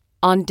available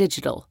on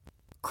digital.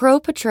 Crowe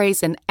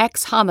portrays an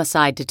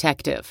ex-homicide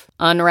detective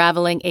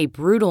unraveling a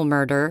brutal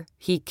murder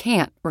he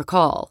can't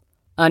recall.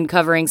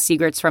 Uncovering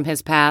secrets from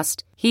his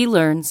past, he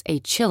learns a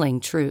chilling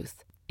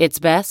truth. It's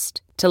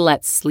best to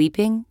let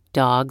sleeping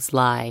dogs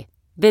lie.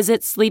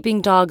 Visit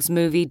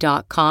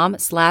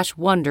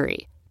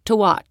sleepingdogsmovie.com/Wondery to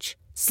watch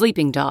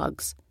Sleeping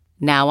Dogs,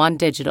 now on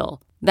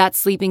digital.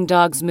 That's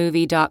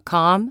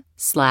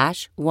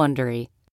sleepingdogsmovie.com/Wondery.